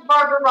 our girl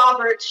Barbara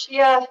Roberts,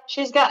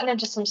 she's gotten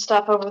into some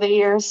stuff over the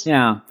years.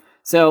 Yeah.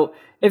 So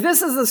if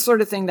this is the sort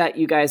of thing that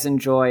you guys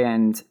enjoy,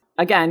 and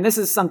again, this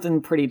is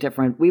something pretty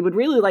different, we would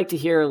really like to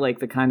hear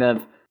the kind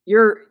of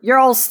your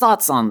all's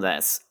thoughts on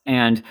this.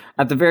 And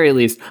at the very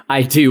least,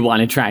 I do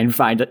want to try and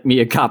find me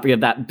a copy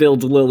of that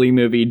Bild, Lilli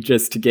movie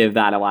just to give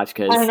that a watch.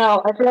 Cause I don't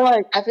know. I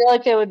feel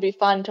like it would be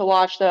fun to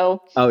watch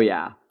though. Oh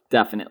yeah,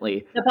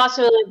 definitely. The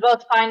possibility of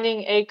both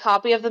finding a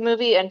copy of the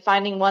movie and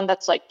finding one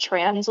that's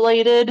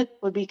translated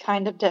would be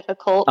kind of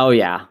difficult. Oh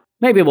yeah,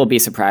 maybe we'll be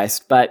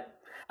surprised, but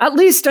at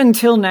least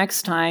until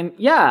next time,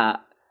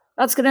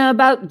 that's gonna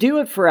about do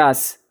it for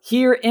us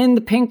here in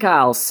the Pink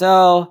Isle.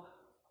 So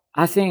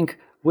I think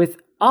with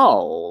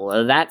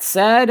all that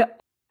said,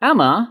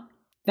 Emma,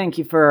 thank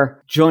you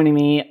for joining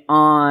me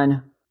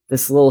on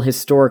this little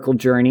historical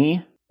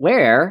journey.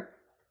 Where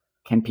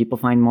can people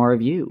find more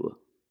of you?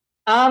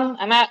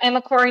 I'm at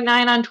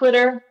EmmaCorey9 on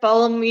Twitter.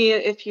 Follow me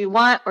if you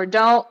want or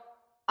don't.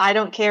 I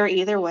don't care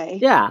either way.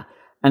 Yeah.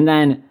 And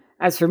then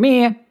as for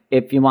me,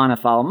 if you want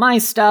to follow my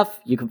stuff,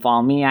 you can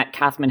follow me at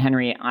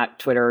CathmanHenry at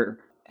Twitter,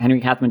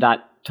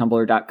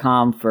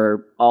 henrycathman.tumblr.com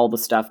for all the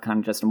stuff kind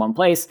of just in one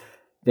place.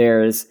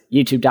 There's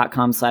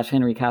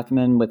youtube.com/Henry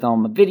Cathman with all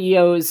my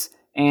videos,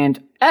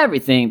 and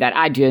everything that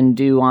I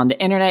do on the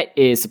internet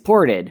is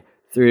supported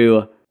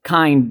through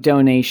kind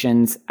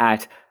donations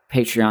at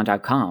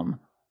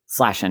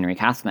patreon.com/Henry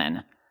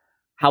Cathman.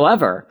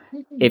 However,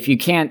 if you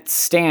can't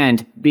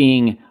stand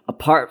being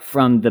apart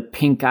from the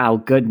Pink Isle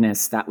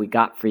goodness that we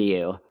got for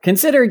you,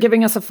 consider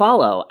giving us a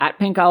follow at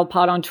Pink Isle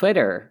Pod on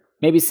Twitter.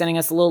 Maybe sending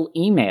us a little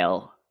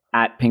email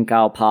at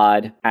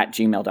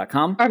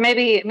pinkislepod@gmail.com. Or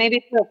maybe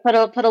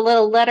put a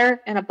little letter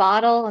in a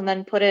bottle and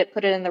then put it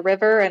in the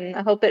river, and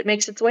I hope it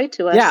makes its way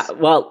to us. Yeah,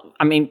 well,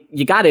 I mean,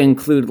 you got to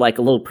include like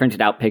a little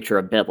printed out picture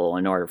of Bibble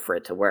in order for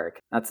it to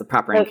work. That's the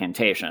proper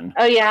incantation.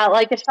 Oh yeah,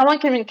 like if someone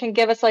can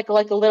give us like a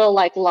little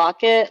like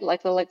locket,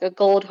 like a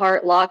gold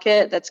heart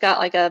locket that's got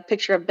like a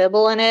picture of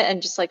Bibble in it,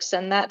 and just like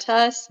send that to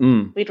us,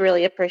 we'd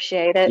really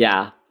appreciate it.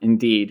 Yeah,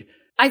 indeed.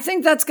 I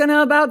think that's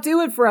gonna about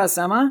do it for us,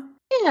 Emma.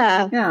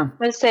 Yeah.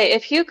 Let's say,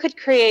 if you could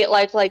create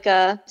like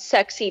a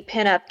sexy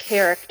pinup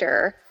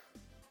character,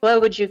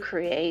 what would you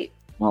create?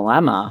 Well,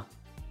 Emma,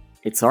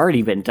 it's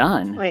already been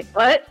done. Wait,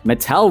 what?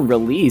 Mattel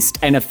released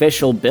an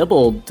official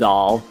Bibble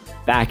doll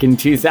back in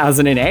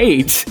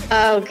 2008.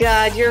 Oh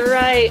God, you're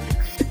right.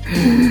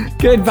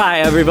 Goodbye,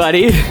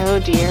 everybody. Oh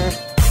dear.